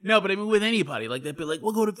 No, but I mean with anybody. Like they'd be like,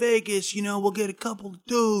 we'll go to Vegas, you know, we'll get a couple of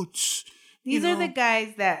dudes. These are the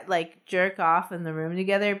guys that like jerk off in the room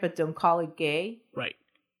together but don't call it gay. Right.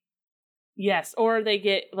 Yes, or they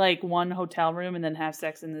get like one hotel room and then have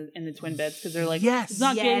sex in the twin beds because they're like, it's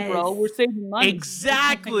not gay, bro. We're saving money.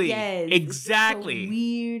 Exactly. Yes. Exactly. It's so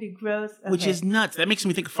weird and gross. Okay. Which is nuts. That makes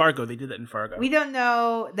me think of Fargo. They did that in Fargo. We don't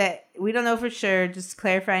know for sure. Just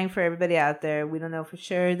clarifying for everybody out there. We don't know for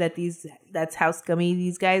sure that that's how scummy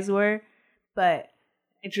these guys were, but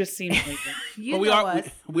it just seems like that.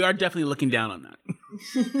 We are definitely looking down on that.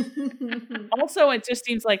 Also, it just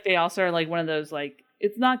seems like they also are like one of those like,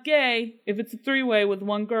 it's not gay if it's a three-way with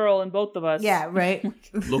one girl and both of us. Yeah, right.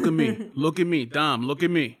 Look at me, Dom. Look at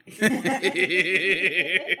me. Yeah,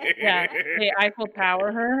 they Eiffel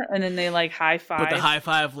Tower her, and then they like high five. But the high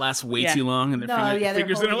five lasts way too long, and their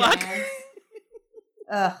fingers in a lock.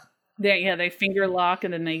 Ugh. They finger lock,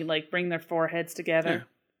 and then they like bring their foreheads together.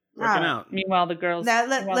 Yeah. Working out. Meanwhile, the girls, guys,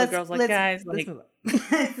 like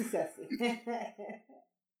it's disgusting.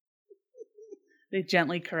 They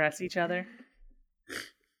gently caress each other.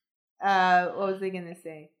 What was I gonna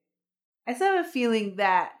say? I still have a feeling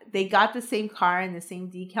that they got the same car and the same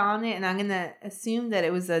decal on it, and I'm gonna assume that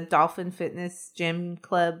it was a Dolphin Fitness Gym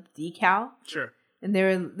Club decal. Sure. And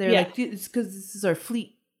they're like, it's because this is our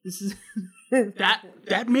fleet. This is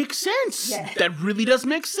that makes sense. Yeah. That really does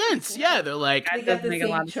make sense. Yeah, they're like, they got the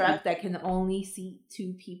same truck that can only seat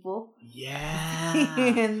 2 people. Yeah.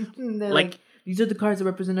 And they're like, these are the cars that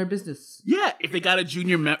represent our business. Yeah, if they got a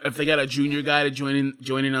junior guy to join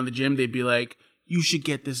in on the gym, they'd be like, you should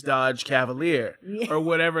get this Dodge Cavalier or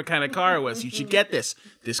whatever kind of car it was. You should get this.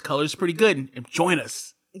 This color's pretty good, and join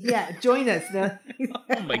us. Yeah, join us. No.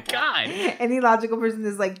 Oh my God. Any logical person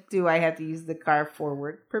is like, do I have to use the car for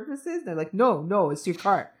work purposes? They're like, no, it's your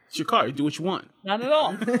car. It's your car. You do what you want. Not at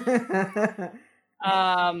all.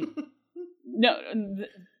 No,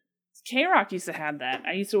 K-Rock used to have that.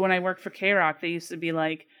 When I worked for K-Rock, they used to be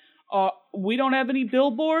like, we don't have any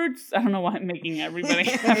billboards. I don't know why I'm making everybody.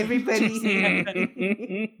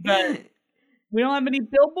 But we don't have any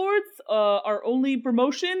billboards. Our only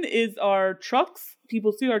promotion is our trucks.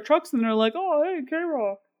 People see our trucks and they're like, oh, hey,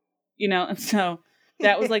 K-Rock. And so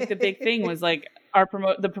that was like the big thing was like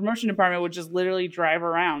the promotion department would just literally drive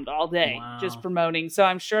around all day just promoting. So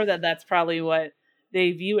I'm sure that's probably what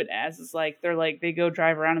they view it as. It's like they go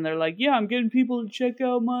drive around and they're like, yeah, I'm getting people to check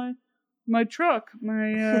out my truck,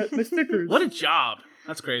 my stickers. What a job.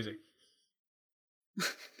 That's crazy.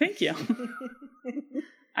 Thank you.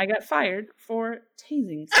 I got fired for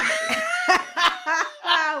tasing somebody.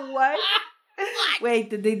 What? Wait,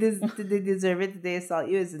 did they deserve it? Did they assault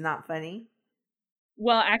you? Is it not funny?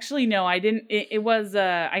 Well, actually, no, I didn't. It was,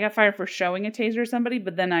 I got fired for showing a taser to somebody,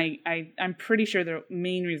 but then I'm pretty sure the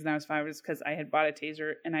main reason I was fired was because I had bought a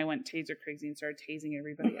taser and I went taser crazy and started tasing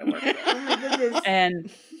everybody at work. Oh my goodness. And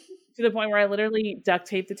to the point where I literally duct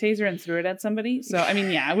taped the taser and threw it at somebody. So, I mean,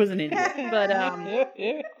 yeah, I was an idiot.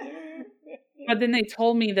 But then they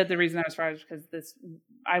told me that the reason I was fired was because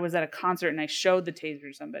I was at a concert and I showed the taser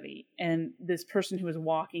to somebody, and this person who was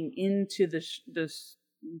walking into this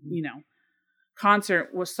concert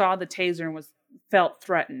saw the taser and felt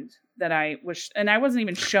threatened that I wasn't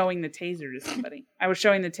even showing the taser to somebody. I was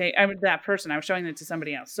showing that person. I was showing it to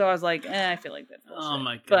somebody else. So I was like, I feel like that's bullshit. Oh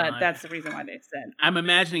my God. But that's the reason why they said. I'm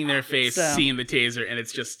imagining their face seeing the taser, and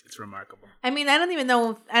it's remarkable. I mean, I don't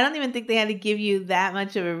even think they had to give you that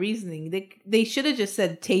much of a reasoning. They should have just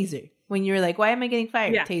said taser when you were like, why am I getting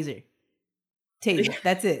fired? Yeah. Taser.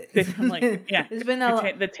 That's it. I'm like, yeah. There's been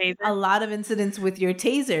the taser. A lot of incidents with your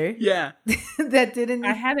taser. Yeah. That didn't.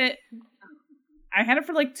 I had it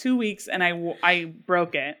for like 2 weeks and I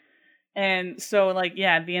broke it. And so like,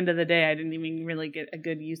 yeah, at the end of the day, I didn't even really get a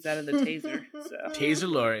good use out of the taser. So.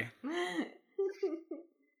 Taser Lori.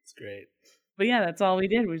 It's great. But yeah, that's all we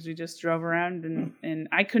did was we just drove around and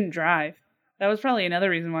I couldn't drive. That was probably another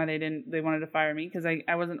reason why they wanted to fire me, because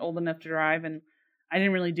I wasn't old enough to drive and I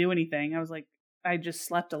didn't really do anything. I was like, I just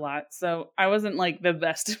slept a lot. So I wasn't like the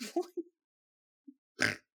best employee.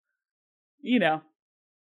 Yeah.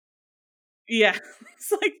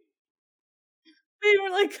 It's like, they were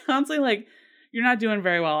like constantly like, you're not doing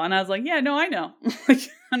very well. And I was like, yeah, no, I know. Like,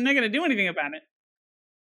 I'm not going to do anything about it.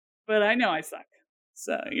 But I know I suck.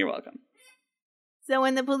 So you're welcome. So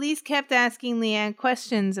when the police kept asking Leanne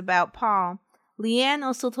questions about Paul, Leanne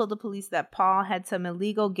also told the police that Paul had some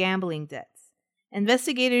illegal gambling debts.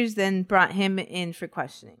 Investigators then brought him in for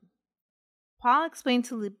questioning. Paul explained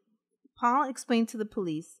to the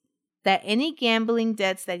police that any gambling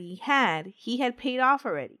debts that he had paid off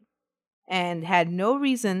already, and had no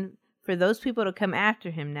reason for those people to come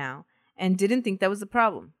after him now, and didn't think that was a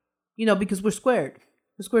problem. Because we're squared.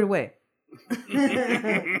 We're squared away.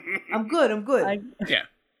 I'm good. I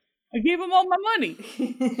gave him all my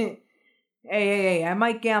money. Hey, I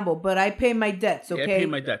might gamble, but I pay my debts, okay? Yeah, I pay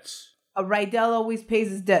my debts. A Reidel always pays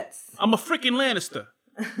his debts. I'm a freaking Lannister.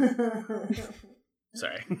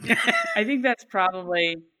 Sorry. I think that's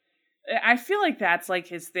probably... I feel like that's like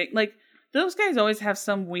his thing. Like, those guys always have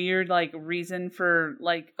some weird like reason for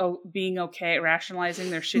like being okay, rationalizing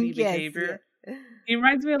their shitty behavior. Yeah. He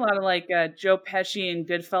reminds me a lot of like Joe Pesci in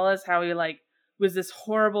Goodfellas, how he like was this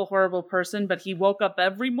horrible, horrible person, but he woke up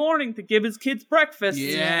every morning to give his kids breakfast.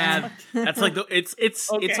 Yeah, that's like it's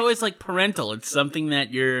always like parental. It's something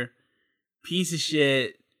that your piece of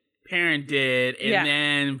shit parent did,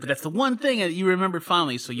 and but that's the one thing that you remember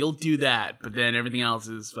fondly, so you'll do that, but then everything else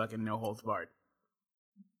is fucking no holds barred.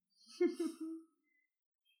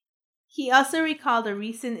 He also recalled a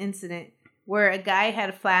recent incident where a guy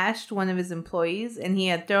had flashed one of his employees, and he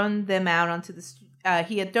had thrown them out onto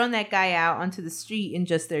that guy out onto the street in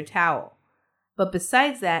just their towel. But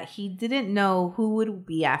besides that, he didn't know who would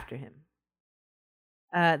be after him.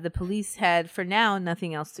 The police had, for now,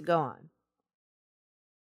 nothing else to go on.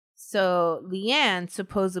 So Leanne,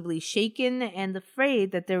 supposedly shaken and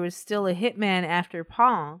afraid that there was still a hitman after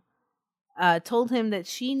Paul, told him that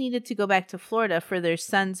she needed to go back to Florida for their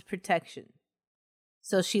son's protection.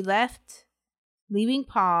 So she left, leaving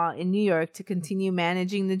Paul in New York to continue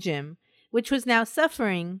managing the gym, which was now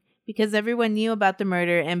suffering because everyone knew about the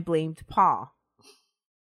murder and blamed Paul.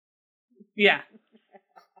 Yeah.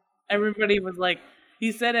 Everybody was like,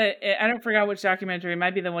 he said it, I don't forget which documentary, it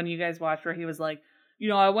might be the one you guys watched, where he was like,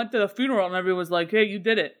 I went to the funeral and everyone was like, hey, you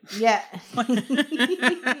did it. Yeah.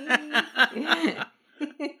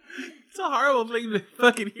 It's a horrible thing to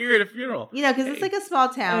fucking hear at a funeral. Because it's like a small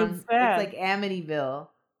town. It's like Amityville.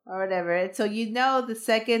 or whatever. And so the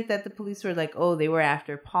second that the police were like, oh, they were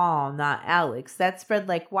after Paul, not Alex, that spread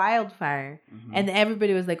like wildfire. Mm-hmm. And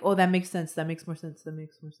everybody was like, oh, that makes sense. That makes more sense. That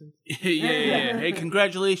makes more sense. yeah. Hey,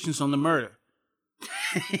 congratulations on the murder.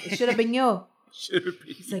 It should have been you.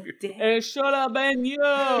 He's like, damn. It should have been you.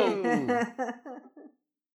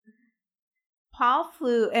 Paul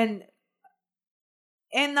flew, and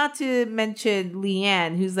not to mention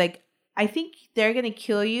Leanne, who's like, I think they're going to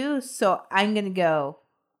kill you, so I'm going to go.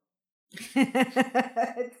 It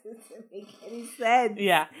doesn't make any sense.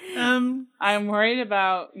 Yeah. I'm worried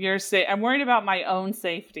about I'm worried about my own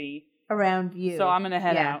safety. Around you. So I'm going to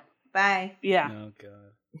head out. Bye. Yeah. Oh,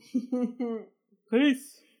 God.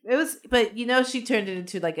 Peace. It was, but she turned it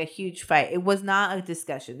into like a huge fight. It was not a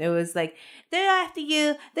discussion. It was like, they're after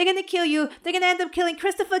you. They're going to kill you. They're going to end up killing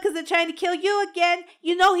Christopher because they're trying to kill you again.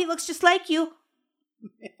 He looks just like you.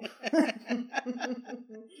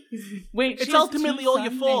 Wait, it's ultimately all your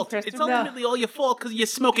fault. It's ultimately all your fault because you're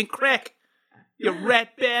smoking crack. You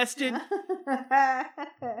rat bastard.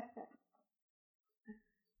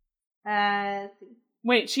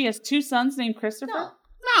 Wait, she has 2 sons named Christopher?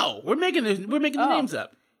 No, we're making the names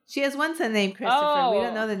up. She has one son named Christopher. Oh. We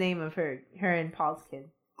don't know the name of her and Paul's kid.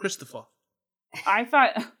 Christopher. I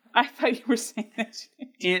thought you were saying that.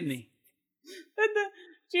 Anthony.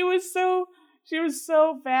 She was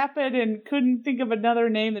so vapid and couldn't think of another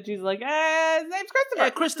name that she's like, his name's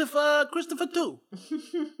Christopher. Yeah, Christopher too.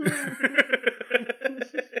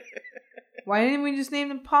 Why didn't we just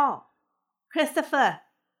name him Paul? Christopher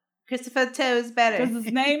 2 is better. Because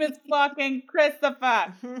his name is fucking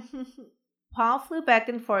Christopher. Paul flew back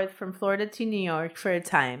and forth from Florida to New York for a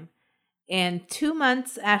time, and 2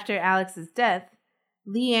 months after Alex's death,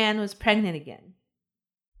 Leanne was pregnant again.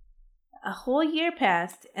 A whole year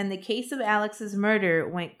passed, and the case of Alex's murder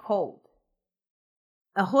went cold.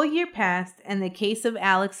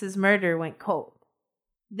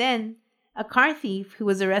 Then, a car thief who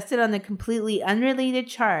was arrested on a completely unrelated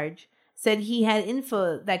charge said he had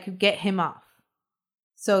info that could get him off.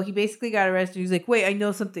 So he basically got arrested. He's like, wait, I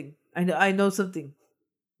know something. I know something.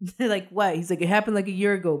 They're like, what? He's like, it happened like a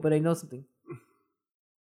year ago, but I know something.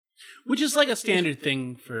 Which is like a standard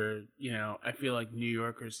thing for, I feel like New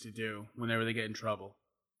Yorkers to do whenever they get in trouble.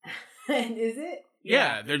 And is it?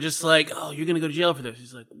 Yeah, they're just like, oh, you're going to go to jail for this.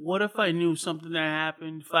 He's like, what if I knew something that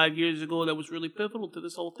happened 5 years ago that was really pivotal to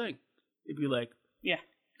this whole thing? They'd be like, yeah,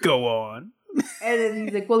 go on. And then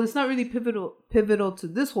he's like, well, it's not really pivotal to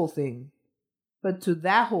this whole thing, but to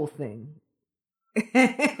that whole thing.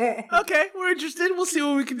 Okay, we're interested. We'll see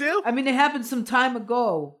what we can do. I mean, it happened some time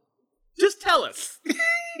ago. Just tell us.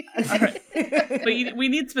 All right. But we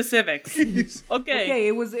need specifics. Okay.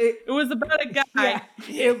 It was about a guy. Yeah,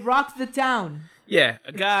 it rocked the town. Yeah,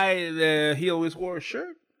 a guy, he always wore a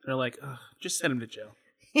shirt. They're like, just send him to jail.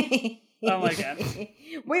 Oh my God.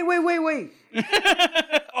 Wait.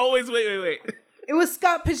 Always wait. It was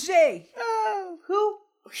Scott Paget. Who?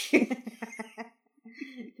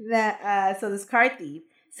 So this car thief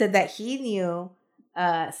said that he knew,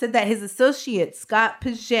 said that his associate, Scott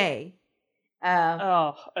Paget.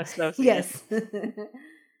 Associate. Yes.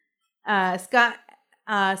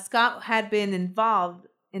 Scott had been involved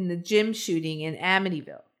in the gym shooting in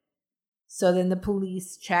Amityville. So then the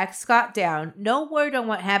police tracked Scott down. No word on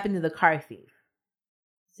what happened to the car thief.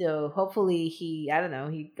 So hopefully he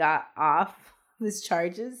got off his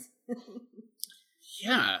charges.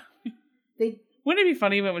 Yeah. Wouldn't it be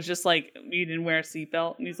funny if it was just like, you didn't wear a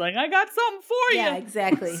seatbelt and he's like, I got something for you. Yeah,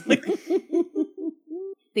 exactly.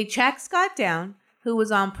 They tracked Scott down, who was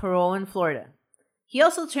on parole in Florida. He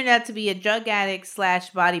also turned out to be a drug addict /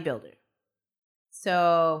 bodybuilder.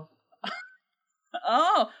 So...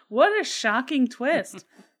 Oh, what a shocking twist.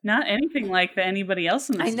 Not anything like anybody else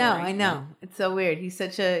in the story. I know. It's so weird. He's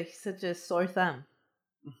such a sore thumb.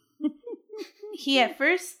 He at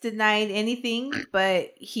first denied anything,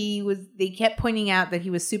 but they kept pointing out that he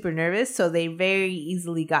was super nervous, so they very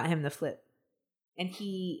easily got him to flip. And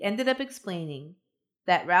he ended up explaining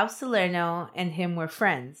that Ralph Salerno and him were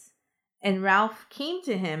friends. And Ralph came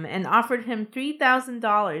to him and offered him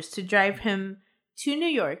 $3,000 to drive him to New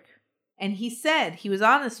York. And he said, he was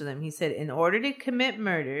honest with him. He said, in order to commit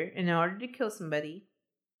murder, in order to kill somebody,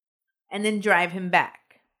 and then drive him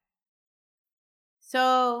back.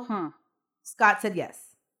 So, Scott said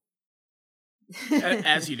yes.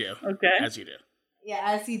 As you do. Okay. As you do. Yeah,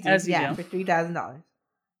 as he did. For $3,000.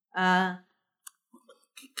 Can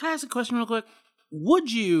I ask a question real quick?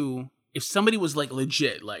 Would you, if somebody was like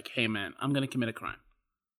legit, like, hey man, I'm going to commit a crime,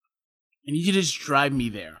 and you just drive me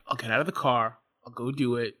there, I'll get out of the car, I'll go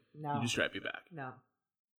do it. No. You just drive me back. No.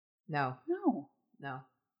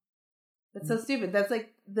 That's so stupid. That's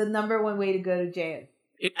like the number one way to go to jail.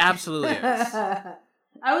 It absolutely is.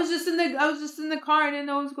 I was just in the car. I didn't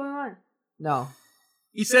know what was going on. No.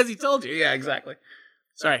 He says he told you. Yeah, exactly.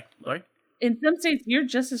 Sorry, Lori. In some states, you're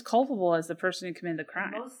just as culpable as the person who committed the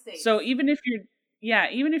crime. Most states. So even if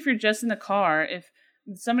you're just in the car, if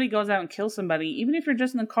somebody goes out and kills somebody, even if you're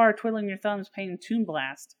just in the car twiddling your thumbs playing Toon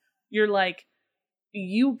Blast, you're like,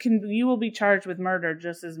 you will be charged with murder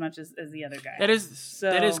just as much as the other guy. That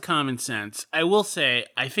is common sense. I will say,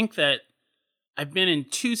 I think that I've been in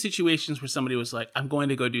 2 situations where somebody was like, I'm going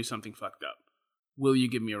to go do something fucked up. Will you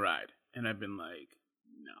give me a ride? And I've been like,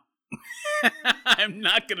 no. I'm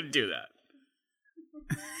not going to do that.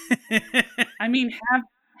 I mean,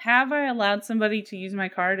 have I allowed somebody to use my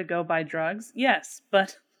car to go buy drugs? Yes,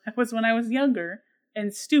 but that was when I was younger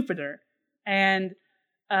and stupider. And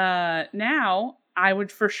now I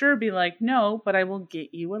would for sure be like, no, but I will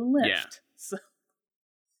get you a lift. Yeah. So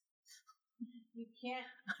You can't.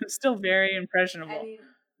 I'm still very impressionable. I mean,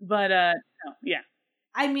 but no, yeah.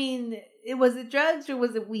 I mean, was it drugs or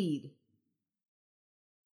was it weed?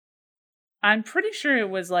 I'm pretty sure it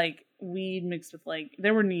was like weed mixed with like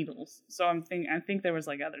there were needles. So I think there was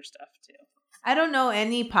like other stuff too. I don't know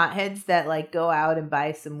any potheads that like go out and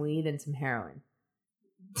buy some weed and some heroin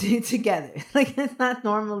together. Like it's not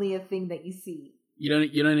normally a thing that you see. You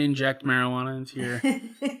don't inject marijuana into your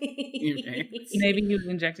veins? Maybe he was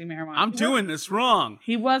injecting marijuana. I'm doing this wrong.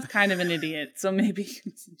 He was kind of an idiot, so maybe he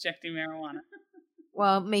was injecting marijuana.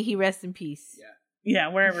 Well, may he rest in peace. Yeah,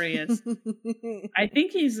 wherever he is. I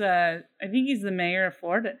think he's the mayor of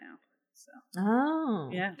Florida now. So. Oh.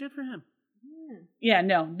 Yeah. Good for him. Yeah,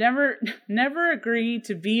 no. Never agree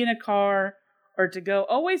to be in a car or to go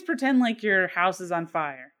always pretend like your house is on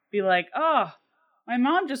fire. Be like, "Oh, my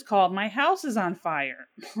mom just called. My house is on fire."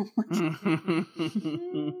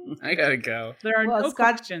 I gotta go. There are no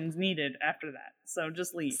questions needed after that. So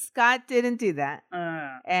just leave. Scott didn't do that.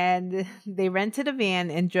 And they rented a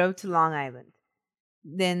van and drove to Long Island.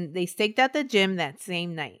 Then they staked out the gym that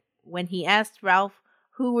same night. When he asked Ralph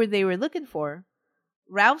who they were looking for,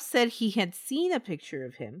 Ralph said he had seen a picture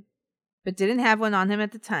of him, but didn't have one on him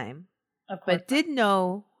at the time. Of course But not. did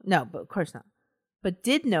know, no, but of course not. But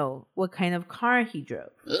did know what kind of car he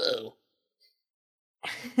drove. Uh-oh.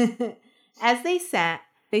 As they sat,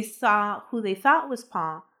 they saw who they thought was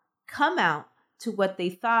Paul come out to what they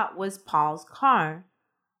thought was Paul's car.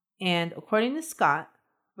 And according to Scott,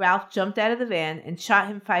 Ralph jumped out of the van and shot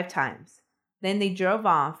him 5 times. Then they drove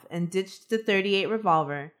off and ditched the .38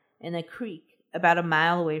 revolver in a creek about a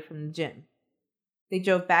mile away from the gym. They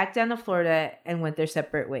drove back down to Florida and went their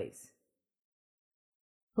separate ways.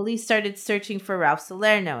 Police started searching for Ralph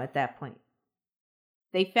Salerno at that point.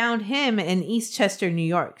 They found him in East Chester, New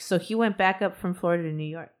York, so he went back up from Florida to New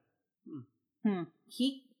York.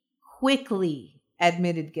 He quickly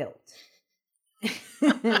admitted guilt.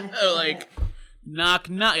 Like, knock.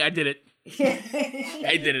 I did it.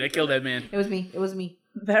 I did it. I killed that man. It was me.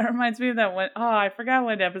 That reminds me of that one. Oh, I forgot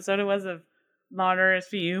what episode it was of Modern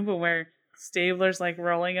SVU, but where Stabler's like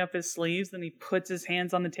rolling up his sleeves and he puts his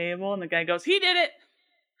hands on the table and the guy goes, "He did it!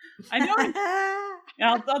 I know it!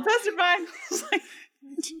 I'll testify." It's like,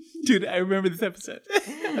 dude, I remember this episode.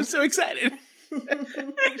 I'm so excited.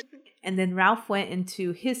 And then Ralph went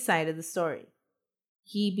into his side of the story.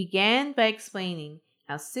 He began by explaining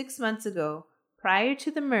how 6 months ago, prior to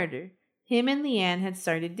the murder, him and Leanne had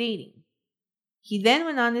started dating. He then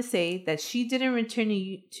went on to say that she didn't return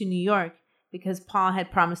to New York because Paul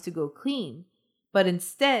had promised to go clean, but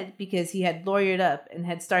instead because he had lawyered up and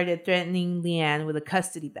had started threatening Leanne with a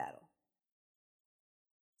custody battle.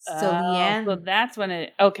 So Leanne... So that's when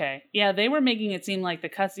it... Okay. Yeah, they were making it seem like the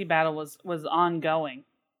custody battle was ongoing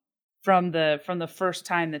from the first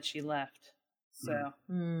time that she left. So...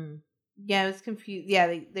 Yeah, it was confused.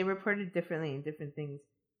 Yeah, they reported differently in different things.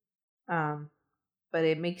 But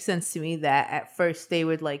it makes sense to me that at first they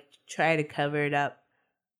would like try to cover it up.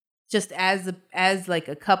 Just as like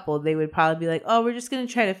a couple, they would probably be like, "Oh, we're just gonna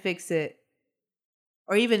try to fix it,"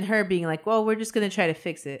 or even her being like, "Well, we're just gonna try to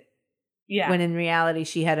fix it." Yeah. When in reality,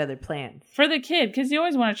 she had other plans for the kid, because you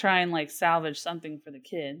always want to try and like salvage something for the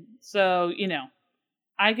kid. So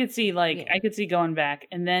I could see I could see going back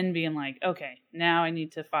and then being like, okay, now I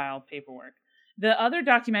need to file paperwork. The other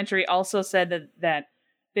documentary also said that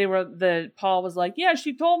Paul was like, yeah,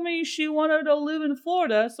 she told me she wanted to live in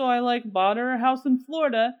Florida, so I like bought her a house in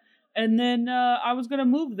Florida, and then I was gonna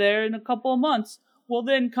move there in a couple of months. Well,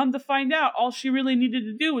 then come to find out, all she really needed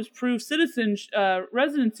to do was prove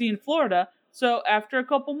residency in Florida. So after a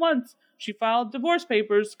couple months, she filed divorce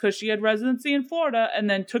papers because she had residency in Florida, and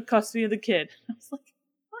then took custody of the kid. I was like,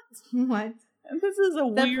 what? This is a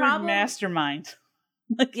weird mastermind.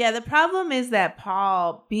 Yeah, the problem is that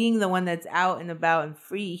Paul, being the one that's out and about and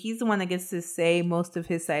free, he's the one that gets to say most of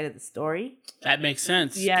his side of the story. That makes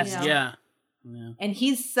sense. Yes. Yeah. And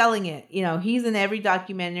he's selling it. You know, he's in every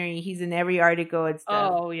documentary. He's in every article and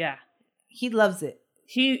stuff. Oh, yeah. He loves it.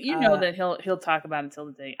 You know that he'll talk about it until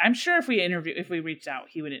the day. I'm sure if we reached out,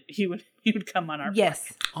 he would come on our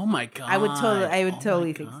Yes. podcast. Oh my god. I would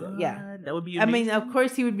totally think so. Yeah. That would be amazing. I mean, of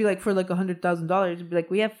course he would be like, for like $100,000, he'd be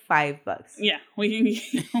like, we have $5. Yeah.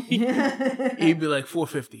 He'd be like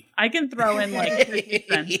 $450. I can throw in like 50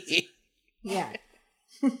 cents. Yeah.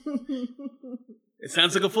 It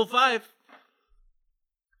sounds like a full $5.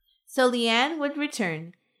 So Leanne would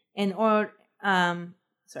return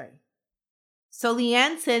So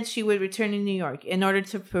Leanne said she would return to New York in order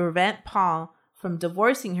to prevent Paul from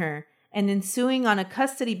divorcing her and ensuing on a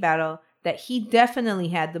custody battle that he definitely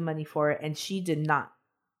had the money for and she did not.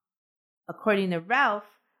 According to Ralph,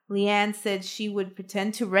 Leanne said she would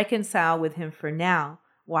pretend to reconcile with him for now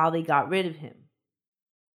while they got rid of him.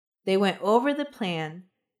 They went over the plan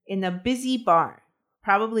in a busy bar,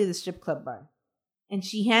 probably the strip club bar, and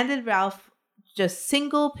she handed Ralph just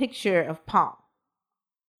single picture of Paul.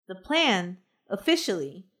 The plan,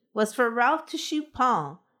 officially, was for Ralph to shoot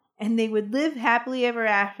Paul, and they would live happily ever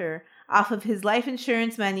after off of his life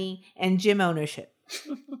insurance money and gym ownership.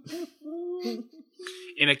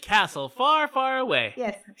 In a castle far, far away.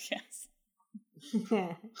 Yes. Yes.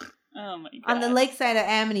 Oh my god. On the lakeside of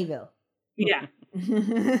Amityville. Yeah.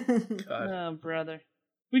 Oh, brother.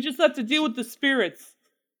 We just have to deal with the spirits.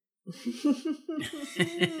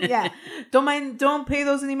 Yeah. Don't pay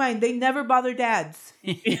those any mind. They never bother dads.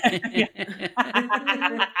 Yeah.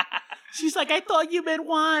 She's like, I thought you meant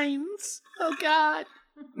wines. Oh god.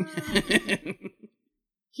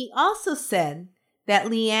 He also said that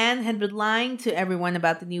Leanne had been lying to everyone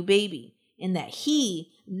about the new baby and that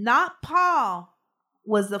he, not Paul,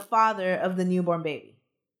 was the father of the newborn baby.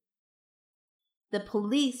 The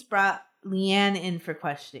police brought Leanne in for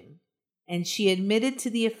questioning, and she admitted to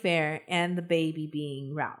the affair and the baby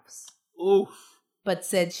being Ralph's. Oof. But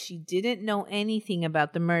said she didn't know anything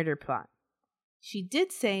about the murder plot. She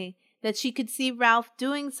did say that she could see Ralph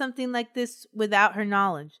doing something like this without her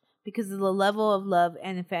knowledge because of the level of love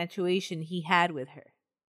and infatuation he had with her.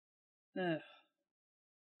 Ugh.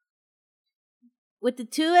 With the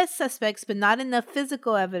two as suspects but not enough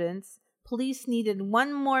physical evidence, police needed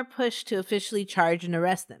one more push to officially charge and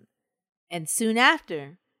arrest them. And soon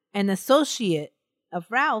after, an associate of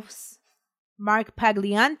Ralph's, Mark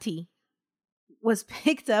Paglianti, was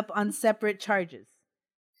picked up on separate charges.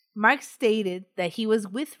 Mark stated that he was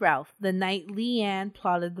with Ralph the night Leanne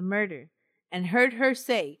plotted the murder and heard her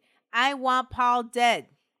say, "I want Paul dead."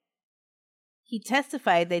 He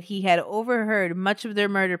testified that he had overheard much of their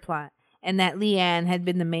murder plot and that Leanne had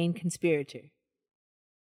been the main conspirator.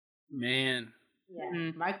 Man.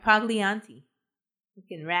 Yeah. Mark Paglianti.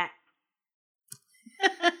 Fucking rat.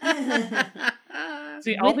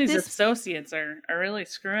 See, all these associates are really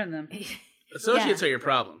screwing them. Associates are your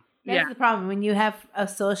problem. That's the problem. When you have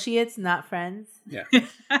associates, not friends. Yeah.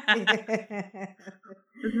 This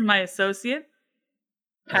is my associate,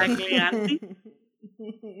 Paglianti.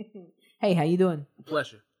 Hey, how you doing?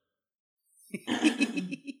 Pleasure.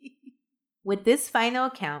 With this final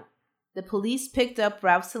account, the police picked up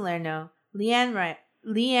Ralph Salerno, Leann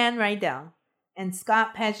Reidel, and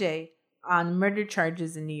Scott Paget on murder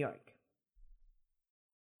charges in New York.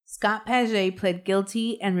 Scott Paget pled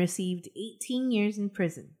guilty and received 18 years in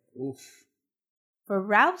prison. Oof. For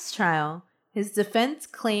Ralph's trial, his defense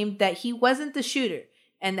claimed that he wasn't the shooter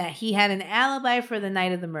and that he had an alibi for the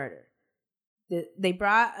night of the murder. They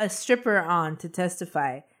brought a stripper on to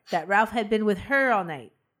testify that Ralph had been with her all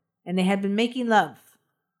night and they had been making love.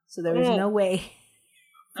 So there was no way.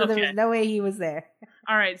 There was no way he was there.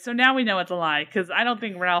 All right, so now we know it's a lie because I don't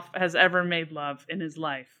think Ralph has ever made love in his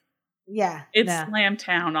life. Yeah. It's Slam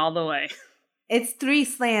Town all the way. It's 3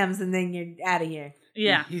 slams and then you're out of here.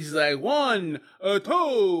 Yeah. He's like, 1, a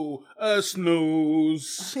toe, a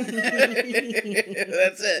snooze.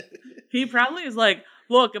 That's it. He probably is like,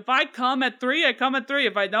 look, if I come at 3, I come at 3.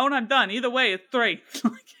 If I don't, I'm done. Either way, it's 3.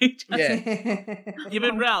 Yeah. You've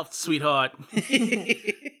been Ralph, sweetheart.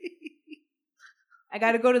 I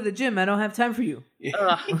gotta go to the gym. I don't have time for you.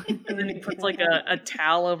 And then he puts like a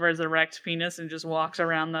towel over his erect penis and just walks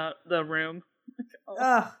around the room.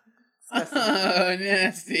 Ugh. Oh,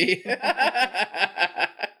 nasty.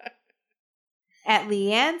 At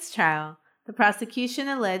Leanne's trial, the prosecution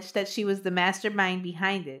alleged that she was the mastermind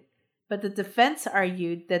behind it, but the defense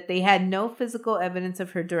argued that they had no physical evidence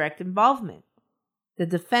of her direct involvement. The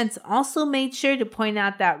defense also made sure to point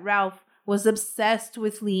out that Ralph was obsessed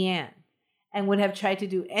with Leanne and would have tried to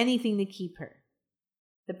do anything to keep her.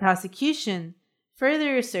 The prosecution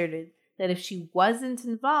further asserted that if she wasn't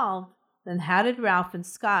involved, then how did Ralph and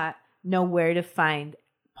Scott know where to find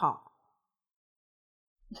Paul?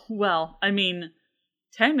 Well, I mean,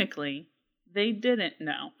 technically, they didn't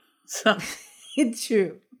know. So It's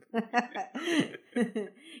true.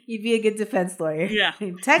 You'd be a good defense lawyer. Yeah.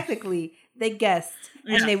 Technically, they guessed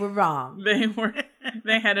and they were wrong.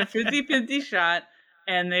 They had a 50-50 shot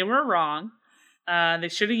and they were wrong. They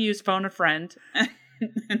should have used phone a friend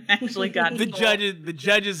and actually got the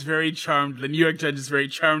judge is very charmed. The New York judge is very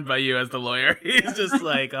charmed by you as the lawyer. He's just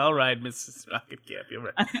like, all right, Mrs.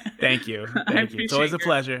 Rocketkcamp. Thank you. Thank you. It's always a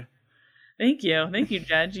pleasure. Thank you,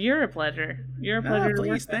 Judge. You're a pleasure. You're a pleasure. No,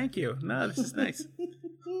 please, thank you. No, this is nice.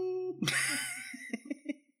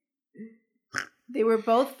 They were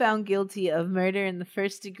both found guilty of murder in the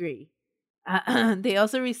first degree. They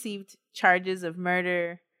also received charges of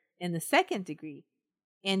murder in the second degree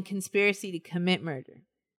and conspiracy to commit murder.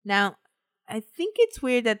 Now, I think it's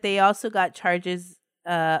weird that they also got charges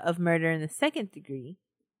of murder in the second degree,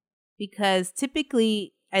 because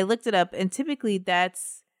typically, I looked it up, and typically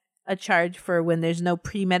that's a charge for when there's no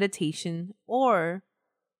premeditation or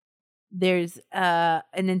there's an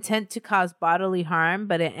intent to cause bodily harm,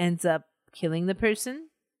 but it ends up killing the person,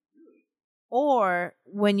 or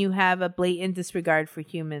when you have a blatant disregard for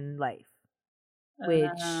human life, which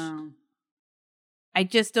I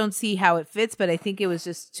just don't see how it fits, but I think it was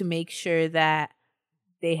just to make sure that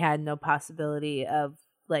they had no possibility of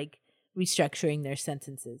like restructuring their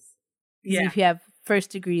sentences. Yeah. If you have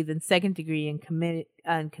first degree, then second degree, and commit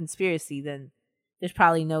conspiracy, then there's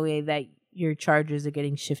probably no way that your charges are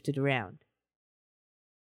getting shifted around.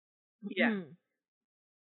 Yeah.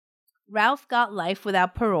 Ralph got life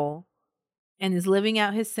without parole and is living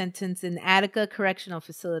out his sentence in Attica Correctional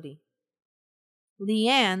Facility.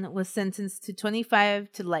 Leanne was sentenced to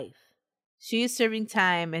 25 to life. She is serving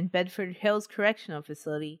time in Bedford Hills Correctional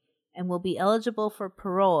Facility and will be eligible for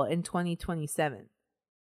parole in 2027.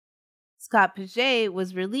 Scott Paget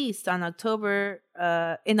was released in October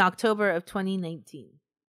of 2019.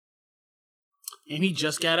 And he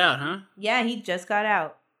just got out, huh? Yeah, he just got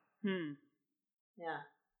out. Yeah.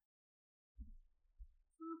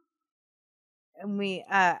 And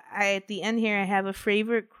at the end here, I have a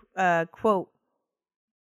favorite quote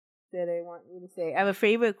that I want you to say. I have a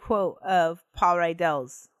favorite quote of Paul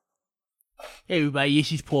Reidel's. Hey everybody,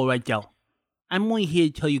 this is Paul Reidel. I'm only here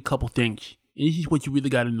to tell you a couple things, and this is what you really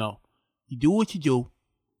gotta know. You do what you do,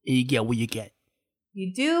 and you get what you get.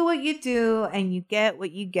 You do what you do, and you get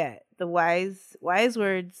what you get. The wise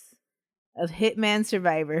words of Hitman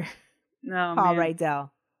Survivor, Paul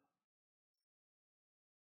Reidel.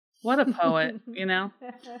 What a poet, you know?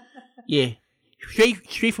 Yeah.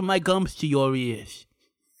 Straight from my gums to your ears.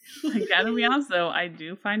 I gotta be honest, though, I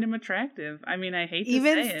do find him attractive. I mean, I hate to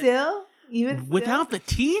say it. Even without the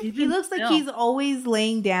teeth? He looks like he's always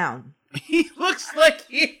laying down. He looks like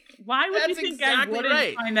he... Why would you think exactly I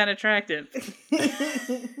wouldn't find that attractive?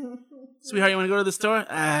 Sweetheart, you want to go to the store?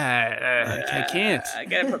 I can't. I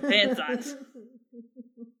gotta put pants on.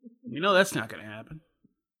 You know that's not going to happen.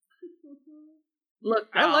 Look,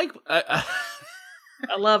 I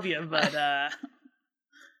love you, but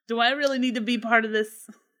do I really need to be part of this?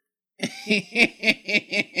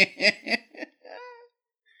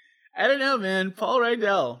 I don't know, man. Paul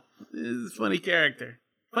Reidel is a funny character.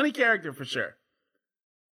 Funny character for sure.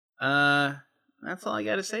 That's all I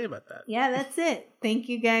got to say about that. Yeah, that's it. Thank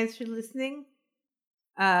you guys for listening.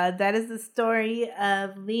 That is the story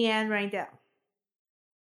of Leann Reidel.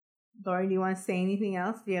 Lori, do you want to say anything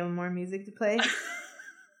else? Do you have more music to play?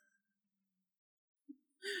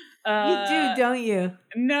 You do, don't you?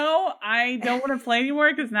 No, I don't want to play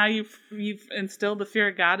anymore because now you've instilled the fear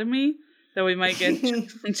of God in me that we might get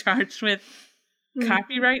charged with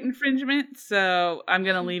copyright infringement. So I'm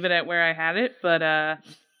gonna leave it at where I had it. But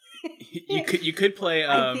you could play.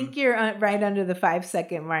 I think you're right under the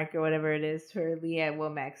 5-second mark or whatever it is for Leanne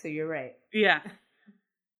Womack. So you're right. Yeah.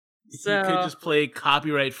 So you could just play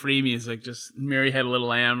copyright-free music, just Mary Had a Little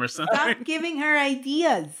Lamb or something. Stop giving her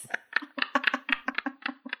ideas.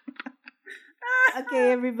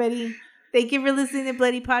 Okay, everybody. Thank you for listening to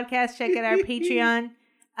Bloody Podcast. Check out our Patreon.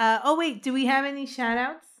 Wait, do we have any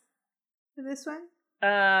shout-outs for this one?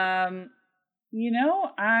 You know,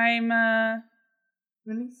 I'm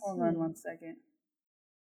Let me see. Hold on 1 second.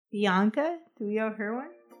 Bianca? Do we owe her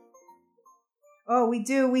one? Oh, we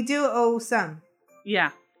do. We do owe some.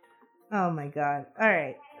 Yeah. Oh my god. All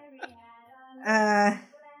right.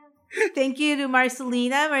 Thank you to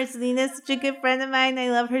Marcelina. Marcelina's such a good friend of mine. I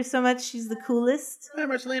love her so much. She's the coolest. Hi,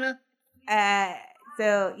 Marcelina.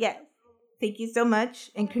 So yeah, thank you so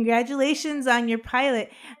much, and congratulations on your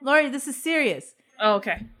pilot, Lori. This is serious. Oh,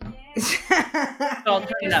 okay. So I'll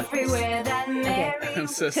turn it up. Okay. I'm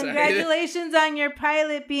so sorry. Congratulations on your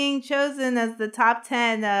pilot being chosen as the top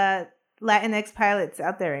 10 Latinx pilots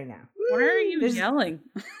out there right now. Why are you yelling?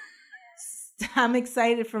 I'm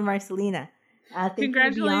excited for Marcelina.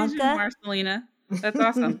 Congratulations, Marcelina. That's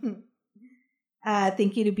awesome.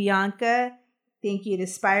 Thank you to Bianca. Thank you to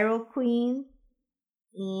Spiral Queen.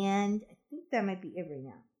 And I think that might be it right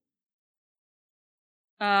now.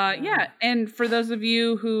 Yeah, and for those of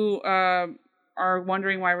you who are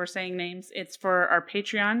wondering why we're saying names, it's for our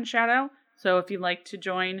Patreon shout out. So if you'd like to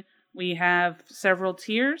join, we have several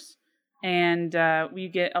tiers, and we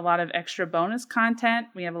get a lot of extra bonus content.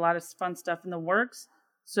 We have a lot of fun stuff in the works,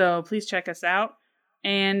 so please check us out.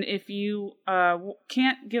 And if you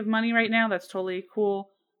can't give money right now, that's totally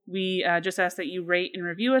cool. We just ask that you rate and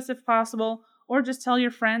review us if possible, or just tell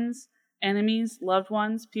your friends, enemies, loved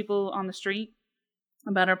ones, people on the street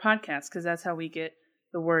about our podcast, because that's how we get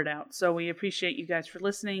the word out. So we appreciate you guys for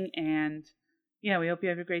listening, and yeah, we hope you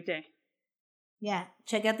have a great day. Yeah,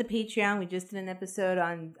 check out the Patreon. We just did an episode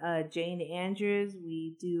on Jane Andrews.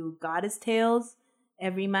 We do Goddess Tales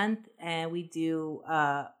every month, and we do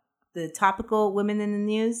the topical Women in the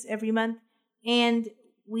News every month. And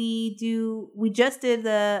we just did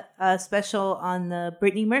the special on the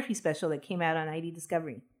Brittany Murphy special that came out on ID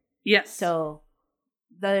Discovery. Yes. So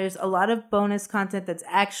there's a lot of bonus content that's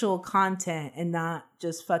actual content and not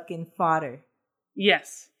just fucking fodder.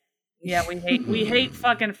 Yes. Yeah, we hate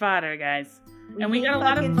fucking fodder, guys. We got a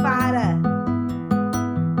lot of fodder.